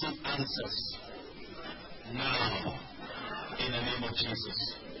 I receive answers now in the name of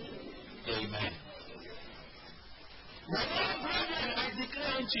Jesus. Amen. My brethren, I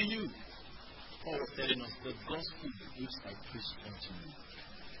declare unto you, Paul was telling us the gospel which I preached unto you.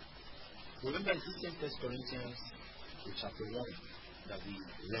 Remember in 1 Corinthians chapter 1 that we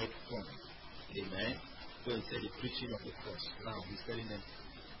read from. Amen. Where he said the preaching of the cross. Now he's telling them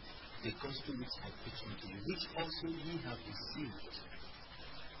the gospel which I preached unto you, which also ye have received,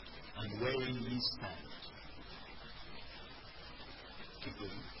 and wherein ye stand. Keep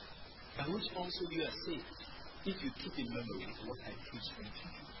going. By which also you are saved, if you keep in memory what I preached unto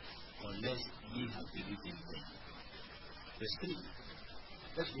you, unless ye have believed in vain. Verse 3.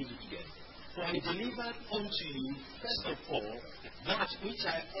 Let's read it together. For I delivered unto you, first of all, that which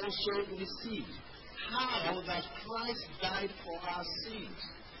I also received, how that Christ died for our sins,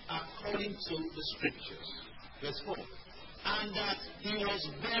 according to the Scriptures. Verse 4. And that He was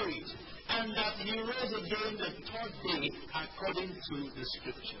buried, and that He rose again the third day, according to the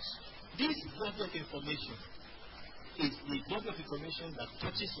Scriptures. This block of information is the block of information that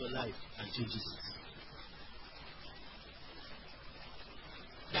touches your life and changes it.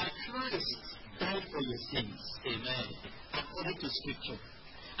 That Christ died for your sins, amen, according to Scripture.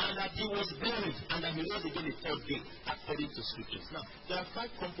 And that He was buried, and that He rose again the third day, according to Scriptures. Now, there are 5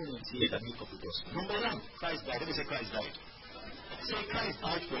 components here that make up the gospel. Number 1, Christ died. Let me say Christ died. Say Christ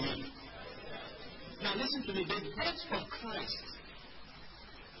died for me. Now listen to me. The death of Christ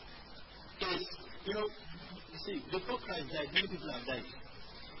is, you see, before Christ died, many people have died.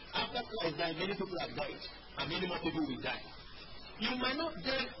 After Christ died, many people have died. And many more people will die. You might not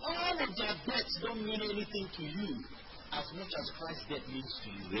then all of their deaths don't mean anything to you as much as Christ's death means to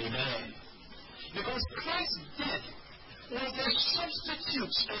you. Amen. Because Christ's death was a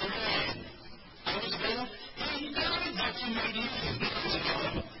substitute. Amen. I was there. He died that you might live.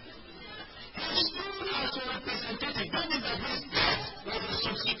 He stood as a representative. That means that his death was a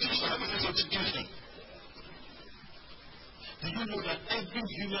substitution. What is a substitution? Do you know that every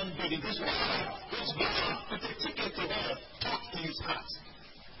human being in this world is born with a ticket to hell tucked in his heart?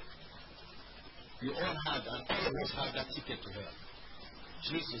 You all had, and all of us had that ticket to hell.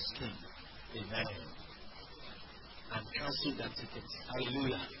 Jesus came, amen, and cancelled that ticket.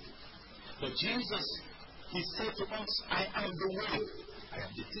 Hallelujah. But Jesus, He said to us, I am the way, I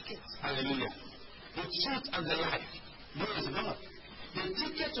am the ticket. Hallelujah. The truth and the life. Where is God? The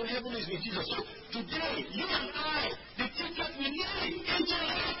ticket to heaven is with Jesus. So today, you and I, the ticket we need into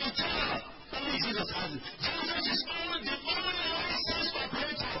life eternal. Only Jesus has it. Jesus is only the only license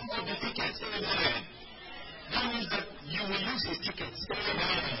operator of the ticket. Amen. That means that you will use His tickets.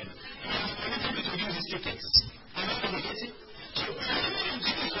 Amen. He has permitted you to use His tickets. Am I going to get it? So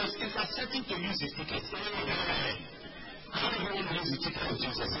Jesus is accepting to use His tickets. Amen. How do you want to use the ticket of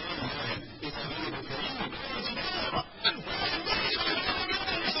Jesus? Amen. It's available for you.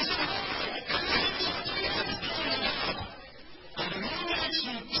 And the moment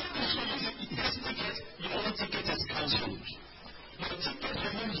you choose to use this ticket, your ticket is cancelled. Your ticket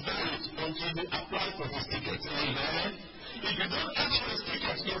remains valid until you apply for His ticket. Amen. If you don't ask for His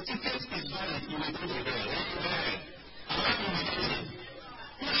ticket, your ticket is valid. You will go to there. Amen. Am I communicating?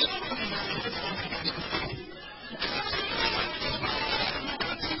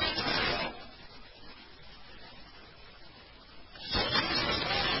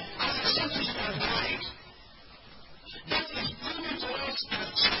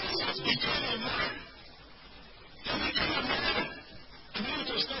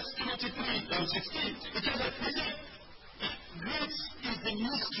 Grace is the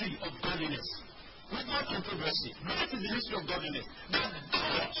mystery of godliness. Without controversy, grace is the mystery of godliness. That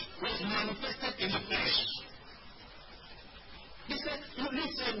God was manifested in the flesh. He said,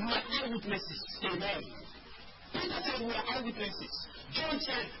 we are eyewitnesses. Amen. Peter said we are eyewitnesses. John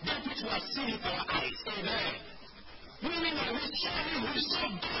said, that which we have seen with our eyes. Amen. Meaning that we saw Him, we saw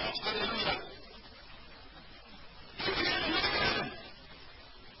God. Hallelujah. Amen.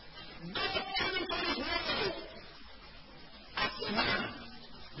 God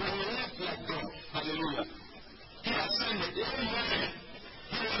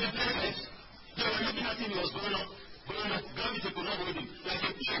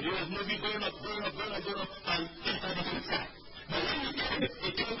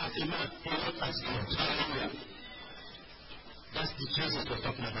as a man, he walked as God. Hallelujah. That's the Jesus we're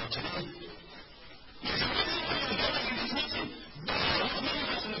talking about today. Yes, I'm in this meeting. God was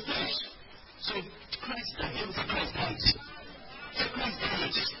manifest in the flesh. So Christ died. It was Christ died. So Christ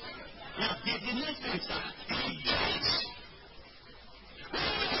died. Now, he did not say, sir, he died. When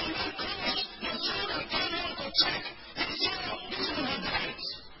he comes, the children came out to check. They saw this one died.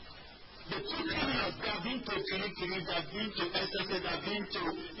 The two criminals, they have been to Kirikiri, they have been to SSS, they have been to,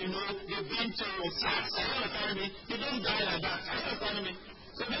 they've been to SARS. You understand me? They don't die like that. You understand me?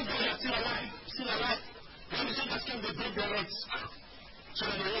 So these guys are still alive. Still alive. When the soldiers came, they broke their legs. So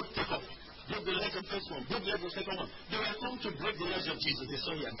that they won't take off. Broke the legs of the first one, broke the legs of the second one. They were come to break the legs of Jesus. They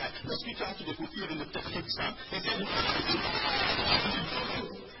saw him die. The scripture has to be fulfilled in the prophetic psalm. He said, no,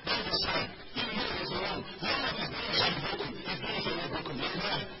 that's the sign. Even though it was wrong, none of his bones shall be broken. His bones are not broken.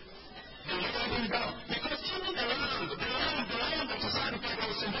 Amen. They let him down. Because even the lion that was sacrificed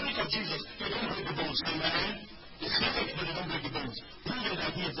was symbolic of Jesus. They don't break the bones. Amen. It's nothing, but they don't break the bones. Proving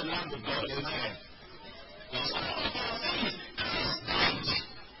that he is the Lamb of God. Amen. That's all of our things. Christ died.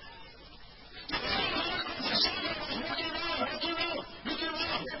 Looking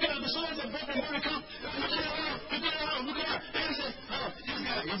around. The souls of God are going to come. Looking around. And he said, oh, this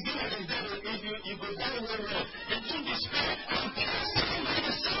guy is good as the devil. If you go down the road, and do despair, and cast him by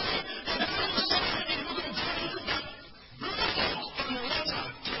the side, and the other side, and look at him, blood from the water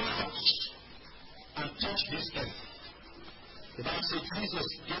came out, and touched his head. The Bible says Jesus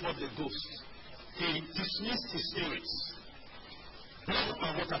gave up the ghost. He dismissed his spirits. Blood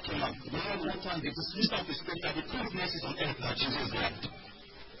and water came out. Blood, water, and the dismissal of the spirit that the two witnesses on earth that Jesus died.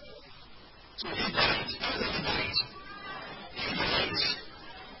 So he died. How did he die? He died.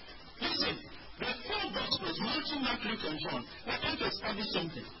 Listen, the four Gospels, Matthew, Mark, Luke, and John, were trying to establish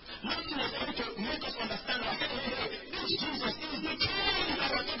something. Matthew was able to make us understand that, hey, this Jesus is the king that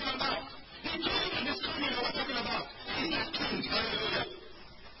we're talking about. The king that is coming that we're talking about. He's the king. Hallelujah.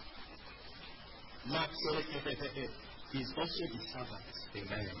 Mark said, he's also the servant.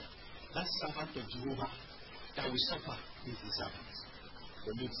 Amen. That servant of Jehovah that will suffer is the servant.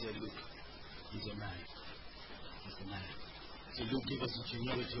 But Luke said, look, he's a man. He's a man. So Luke gave us the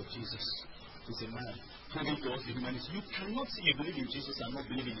genealogy of Jesus. He's a man. Proving to us the humanity. You cannot say you believe in Jesus and not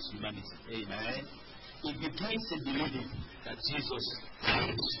believe in his humanity. Amen. It begins in believing that Jesus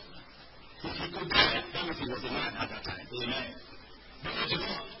died. If he could die, then if he was a man at that time. Amen. Because you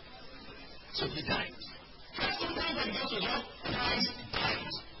know, so he died. First time when he goes to God, Christ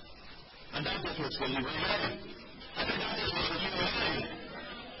died. And that death was for you. Amen. And then that death was for you. Amen.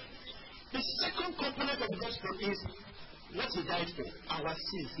 The second component of the gospel is what he died for. Our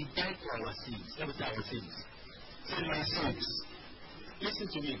sins. He died for our sins. Every time our sins. Say my sins. Listen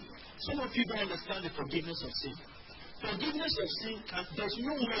to me. Some of you don't understand the forgiveness of sin. Forgiveness of sin, there's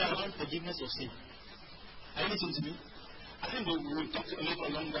no way around forgiveness of sin. Are you listening to me? I think we'll talk a little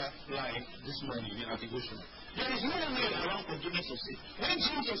longer line this morning in our devotion. There is no way around forgiveness of sin. When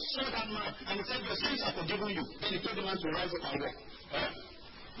Jesus saw that man and he said, your sins are forgiven you, then he told the man to rise up and walk.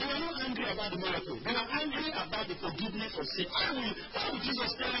 They were not angry about the miracle. They were angry about the forgiveness of sin. Why would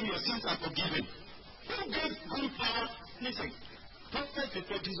Jesus tell him your sins are forgiven? Who gave good power? Listen, prophets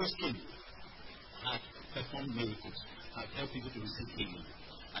before Jesus came had performed miracles, had helped people to receive healing.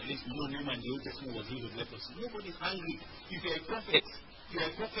 At least no man in the Old Testament was healed of leprosy. Nobody is angry. If you're a prophet,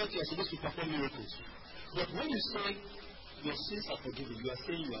 you're supposed to perform miracles. But when you say your sins are forgiven, you are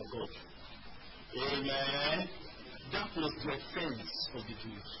saying you are God. Amen. That was the offense of the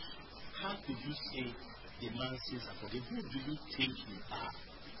Jews. How could you say the man's sins are forgiven? Who do you think you are?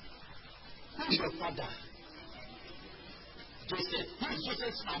 Who is your father? Joseph. Who is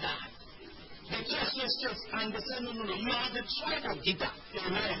Joseph's father? The church, and they said, no, you are the tribe of Judah.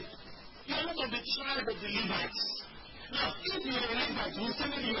 Amen. You are not of the tribe of the Levites. Now, if you are a Levite, you say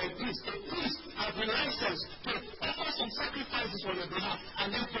that you are a priest. A priest has the license to offer some sacrifices on your behalf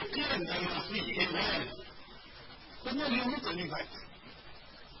and then proclaim that you are free. Amen. But no, you are not a Levite.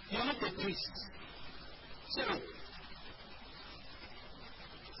 You are not a priest. So,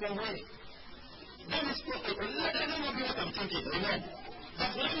 from where? That is let me know what I'm thinking. Amen.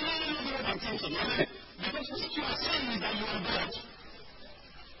 But let me know what I'm thinking. Amen. Because what you are saying is that you are God.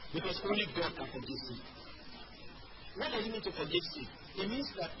 Because only God can forgive sin. What does it mean to forgive sin? It means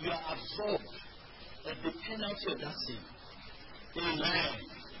that you are absorbed of the penalty of that sin. Amen.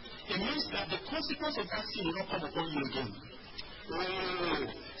 It means that the consequence of that sin will not come upon you again. Oh,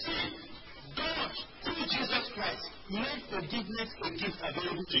 see, God, through Jesus Christ, made forgiveness a gift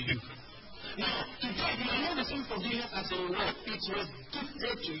available to you. Now, today, you are not receiving forgiveness as a reward. It was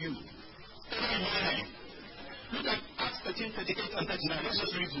gifted to you. Amen. Look at Acts Acts 13, 38 and 39. Let's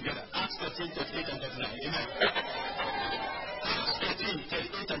just read together. Acts 13, 38 and 39. Amen. Acts 13,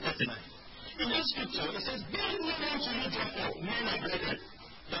 38 and 39. In this scripture, it says, being known to you therefore, men and brethren.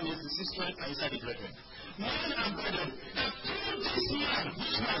 That means the sister and inside the brethren. Men and brethren, that through this man,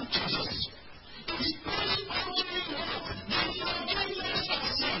 which man, Jesus, is preached unto you all, that forgiveness of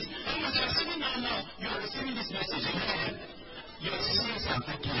sins. And as you are sitting now, you are receiving this message. Amen. Your sins are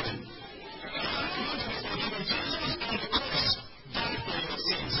forgiven. Jesus on the cross died for your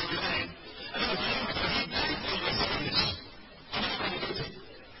sins. Amen. And I believe that he died for your sins. Am I communicating?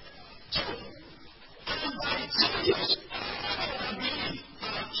 So, and by Jesus, all that believe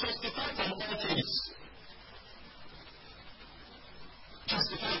are justified from all things.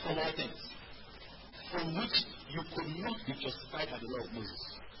 Justified from all things. From which you could not be justified by the law of Moses.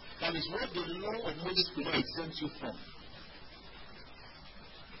 That is what the law of Moses could not exempt you from.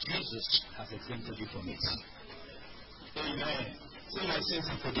 Jesus has exempted you from it. Amen. Say my sins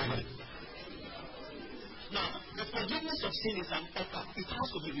are forgiven. Now, the forgiveness of sin is an offer. It has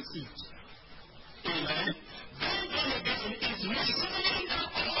to be received. Amen. Being born again is receiving the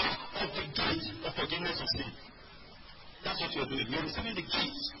offer of the gift of forgiveness of sin. That's what you're doing. You're receiving the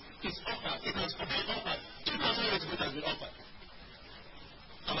gift. It's offered. It has been offered. 2,000 years ago it has been offered.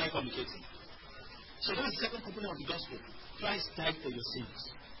 Am I communicating? So that's the second component of the gospel. Christ died for your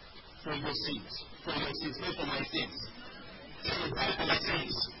sins. For your sins. For your sins. Not for my sins. So he died for my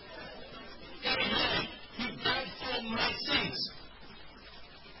sins. Amen. He died for my sins.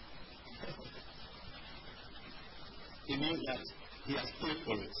 It means that he has paid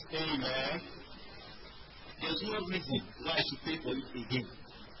for it. Amen. There's no reason why I should pay for it again.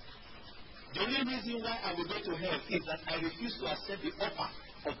 The only reason why I will go to hell is that I refuse to accept the offer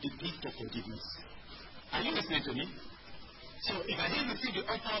of the gift of forgiveness. Are you listening to me? So if I didn't receive the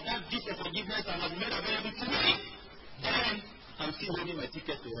offer of that gift of forgiveness and was made available to me, then I'm still holding my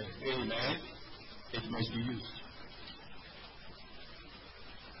ticket to hell. Amen. It must be used.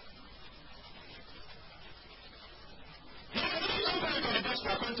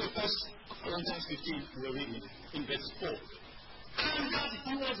 According to 1 Corinthians 15, we're reading in verse 4. And that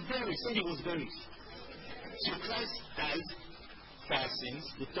he was buried. Say he was buried. So Christ died for our sins.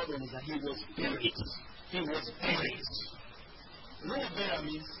 The third one is that he was buried. He was buried. You know what burial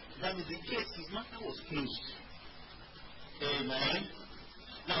means? That means the case, his matter was closed. Amen.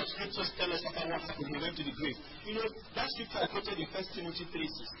 Now, scriptures tell us about what happened. He went to the grave. You know, that scripture I quoted in 1 Timothy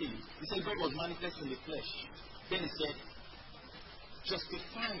 3:16. He said God was manifest in the flesh. Then he said,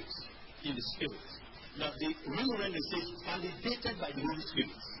 justified in the spirit. Now, the real rendering says validated by the Holy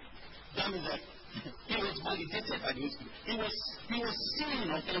Spirit. That means that he was validated by the Holy Spirit. He was seen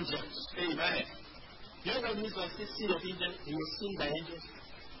of angels. Amen. You know what it means by seen of angels? He was seen by angels.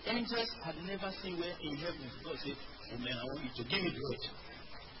 Angels had never seen where in heaven God said, oh man, I want you to give me blood.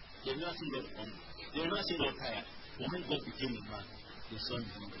 They've never seen that. They've never seen that fire. But when God became a man, they saw him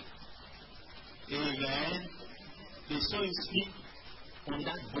hungry. Amen. They saw him sleep on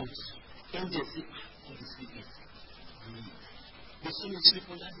that boat. Angels said, God is sleeping. They saw him sleep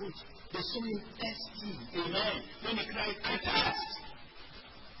on that boat. They saw him thirsty. Amen. When he cried, I thirst.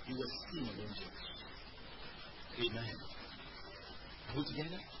 He was seen of angels. Amen. Are we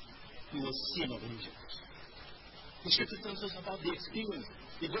together? He was seen of angels. The scripture tells us about the experience.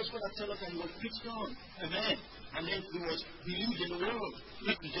 The gospel that tells us that he was preached on. Amen. And then he was believed in the world.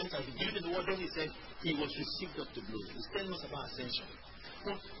 He Gentiles believed in the world. Then he said he was received up to glory. He's telling us about ascension.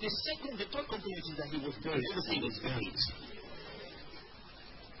 But the third component is that he was buried. Everything was buried.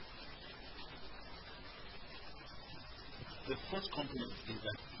 The fourth component is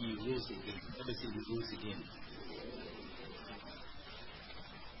that he rose again. Everything he rose again.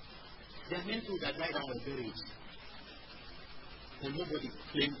 There are many people that died and were buried. And nobody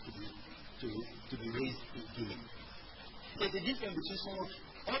claimed to be raised again. There's a difference between some of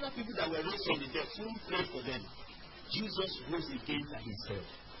other people that were raised from the dead. Someone prayed for them. Jesus rose again by himself.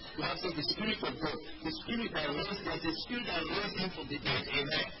 We have said the Spirit of God, the Spirit that rose, there's a Spirit that raised him from the dead.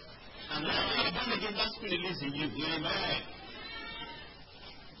 Amen. And now when you're born again, that Spirit lives in you. Amen.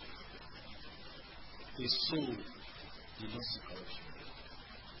 His soul did not see corruption.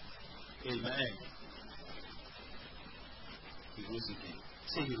 Amen. He rose again.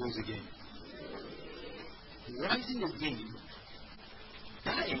 Say he rose again. Rising again,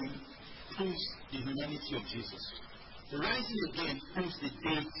 dying proves the humanity of Jesus. Rising again proves the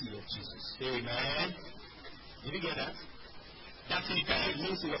deity of Jesus. Amen. Did you get that? That he died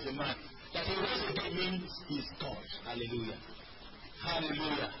means he was a man. That he rose again means he is God. Hallelujah.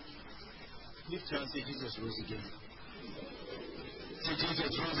 Hallelujah. Lift your hand and say Jesus rose again. Say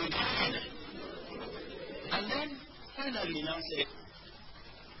Jesus rose again. And then finally, he now said,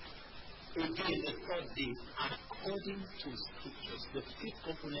 again, the third thing, according to scriptures. The fifth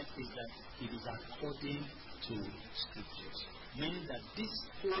component is that it is according to scriptures. Meaning that this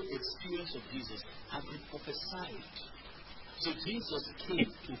whole experience of Jesus has been prophesied. So Jesus came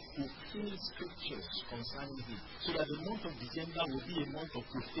to fulfill scriptures concerning him. So that the month of December will be a month of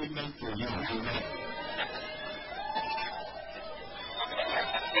fulfillment for you. Amen.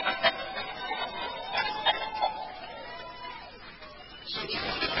 So you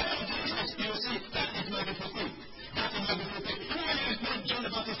see that it might be fulfilled. That it might be fulfilled. Not John the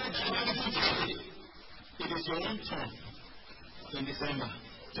Baptist said that it might be fulfilled. It is your own turn in December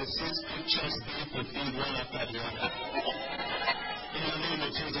to see scriptures being fulfilled one after the other. In the name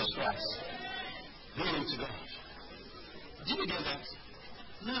of Jesus Christ. Glory to God. Do you get that?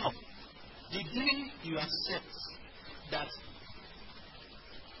 Now, the day you accept that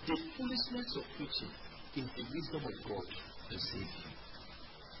the foolishness of preaching is the wisdom of God to save you,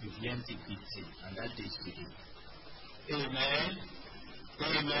 you've learned it big thing, and that day is beginning. Amen.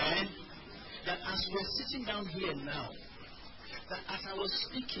 Amen. That as we're sitting down here now, that as I was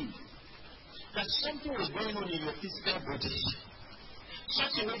speaking, that something was going on in your physical body,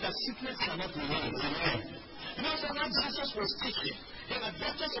 such a way that sickness cannot remain. Amen. You know, so when Jesus was teaching, there were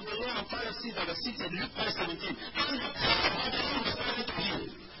doctors of the law and Pharisees that were seated in Luke 5:17, and the power of the Lord was starting to heal.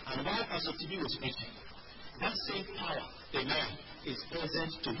 And while Pastor TB was preaching, that same power, amen, is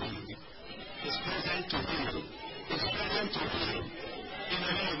present to heal. Is present to heal. Is present to heal. In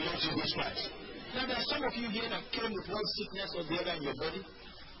the name of Lord Jesus Christ. Now, there are some of you here that came with one sickness or the other in your body.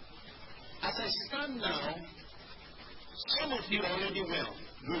 As I stand now, some of you are already well.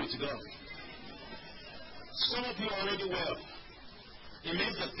 Glory to God. Some of you are already well. It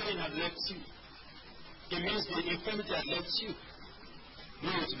means the pain has left you. It means the infirmity has left you.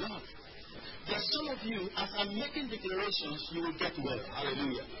 Glory to God. There are some of you, as I'm making declarations, you will get well.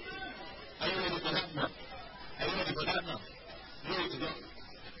 Hallelujah. Are you ready for that now? Are you ready for that now? Glory to God.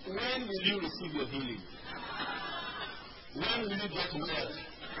 When will you receive your healing? When will you get well?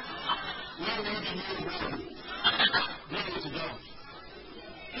 When will you be made well? Glory to God.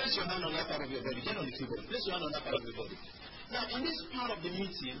 Place your hand on that part of your body. Get on the keyboard. Place your hand on that part of your body. Now, in this part of the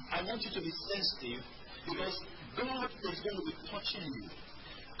meeting, I want you to be sensitive because God is going to be touching you.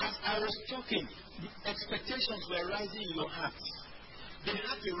 As I was talking, the expectations were rising in your hearts. They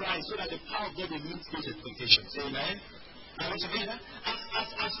had to rise so that the power of God will meet those expectations. Amen? I want to be there.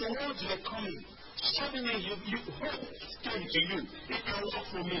 As the words were coming, suddenly you hope came to you. It can work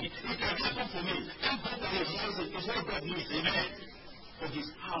for me. It can happen for me. Thank God that He knows it. It's what God needs. Amen? For His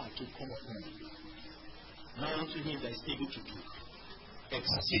power to come upon you. Now unto Him that is able to do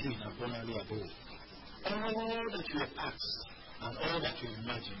exceeding abundantly above all that you have asked and all that you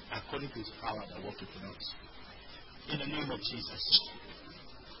imagine, according to His power that worketh in us. In the name of Jesus.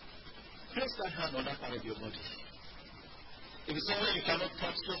 Place that hand on that part of your body. If it's somewhere you cannot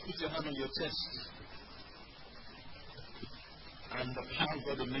touch, just put your hand on your chest. And the power of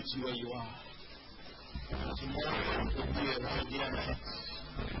God will meet you where you are. Tomorrow will be a right day and night.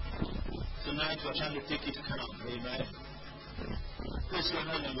 Tonight we're trying to take it calm. Amen. Place your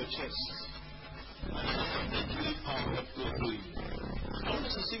hand on your chest. And I want to really power of God through you. I want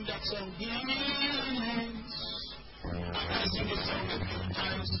us to sing that song. Healings. I sing this song a few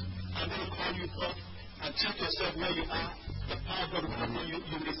times. I'm going to call you up and check yourself where you are. The power of God will come on you.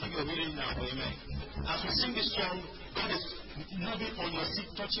 You will receive your healing now. Amen. As we sing this song, God is moving on your seat,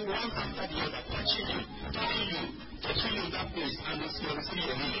 touching one after the other, touching you in that place, and you'll receive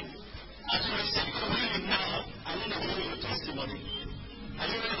your healing. As we receive your healing now, I want to hear your testimony. Are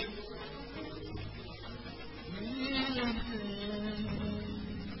you ready?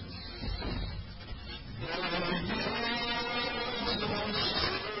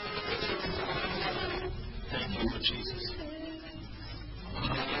 Thank you, Lord Jesus.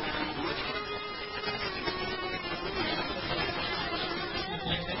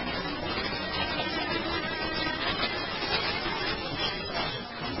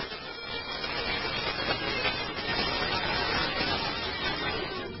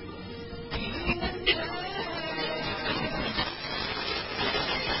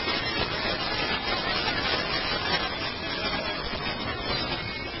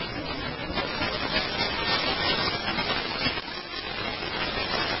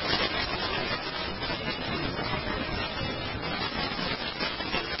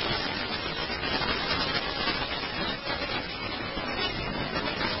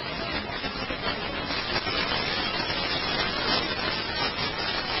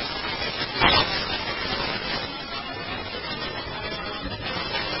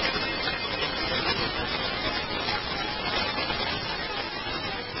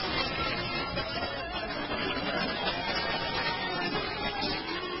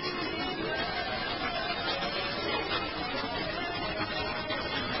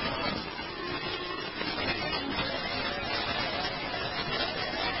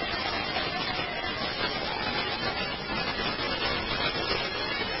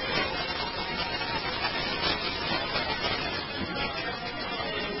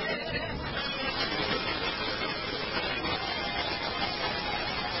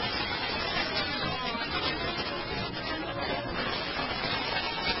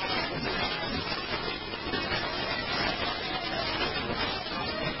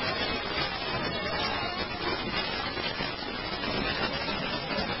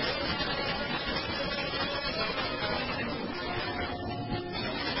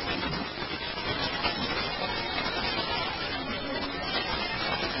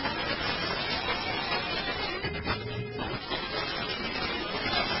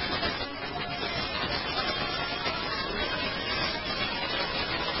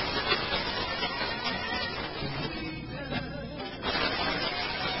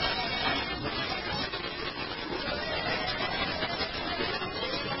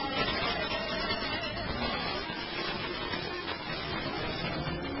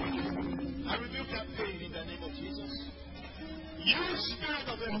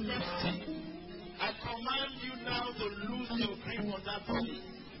 prophecy. I command you now to lose your grip on that body.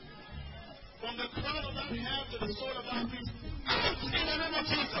 From the crown of that hair to the sole of that feet. In the name of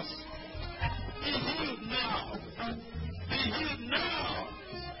Jesus. Be healed now. Be healed now.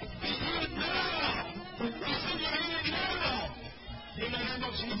 Be healed now. Receive your healing now. In the name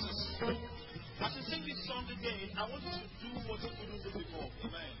of Jesus. As you sing this song again, I want you to do what you couldn't do before.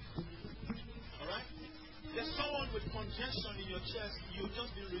 Amen. Alright? There's someone with congestion in your chest. You've just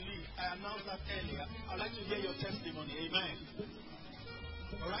been relieved. I announced that earlier. I'd like to hear your testimony. Amen.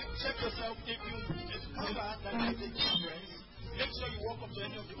 Alright? Check yourself. If you discover that there is a difference, make sure you walk up to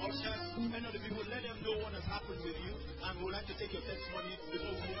any of the ushers, any of the people, let them know what has happened with you, and we would like to take your testimony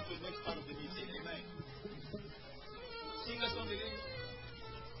before we move to the next part of the meeting. Amen. Sing that song again.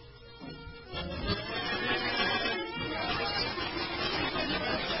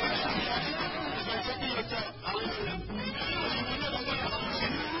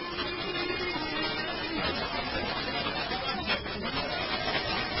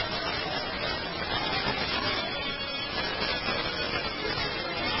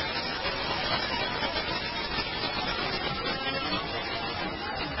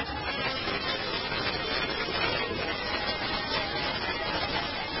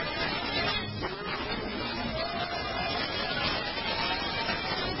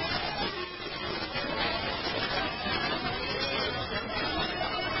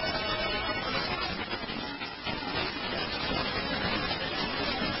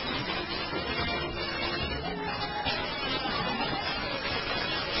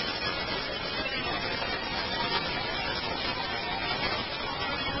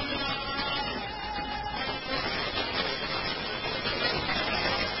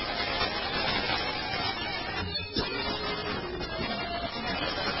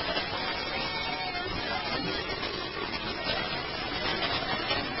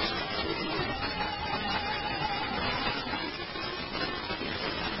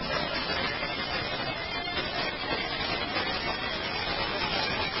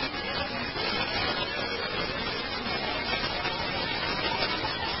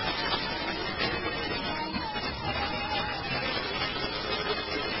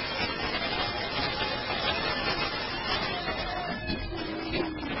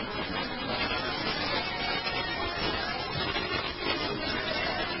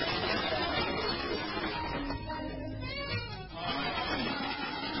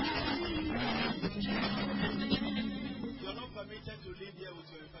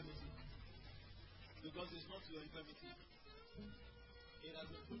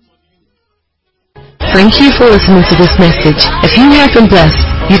 Thank you for listening to this message. If you have been blessed,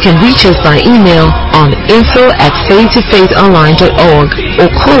 you can reach us by email on info@faithtofaithonline.org or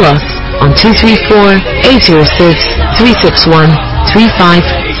call us on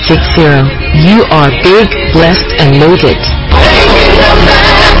 234-806-361-3560. You are big, blessed, and loaded.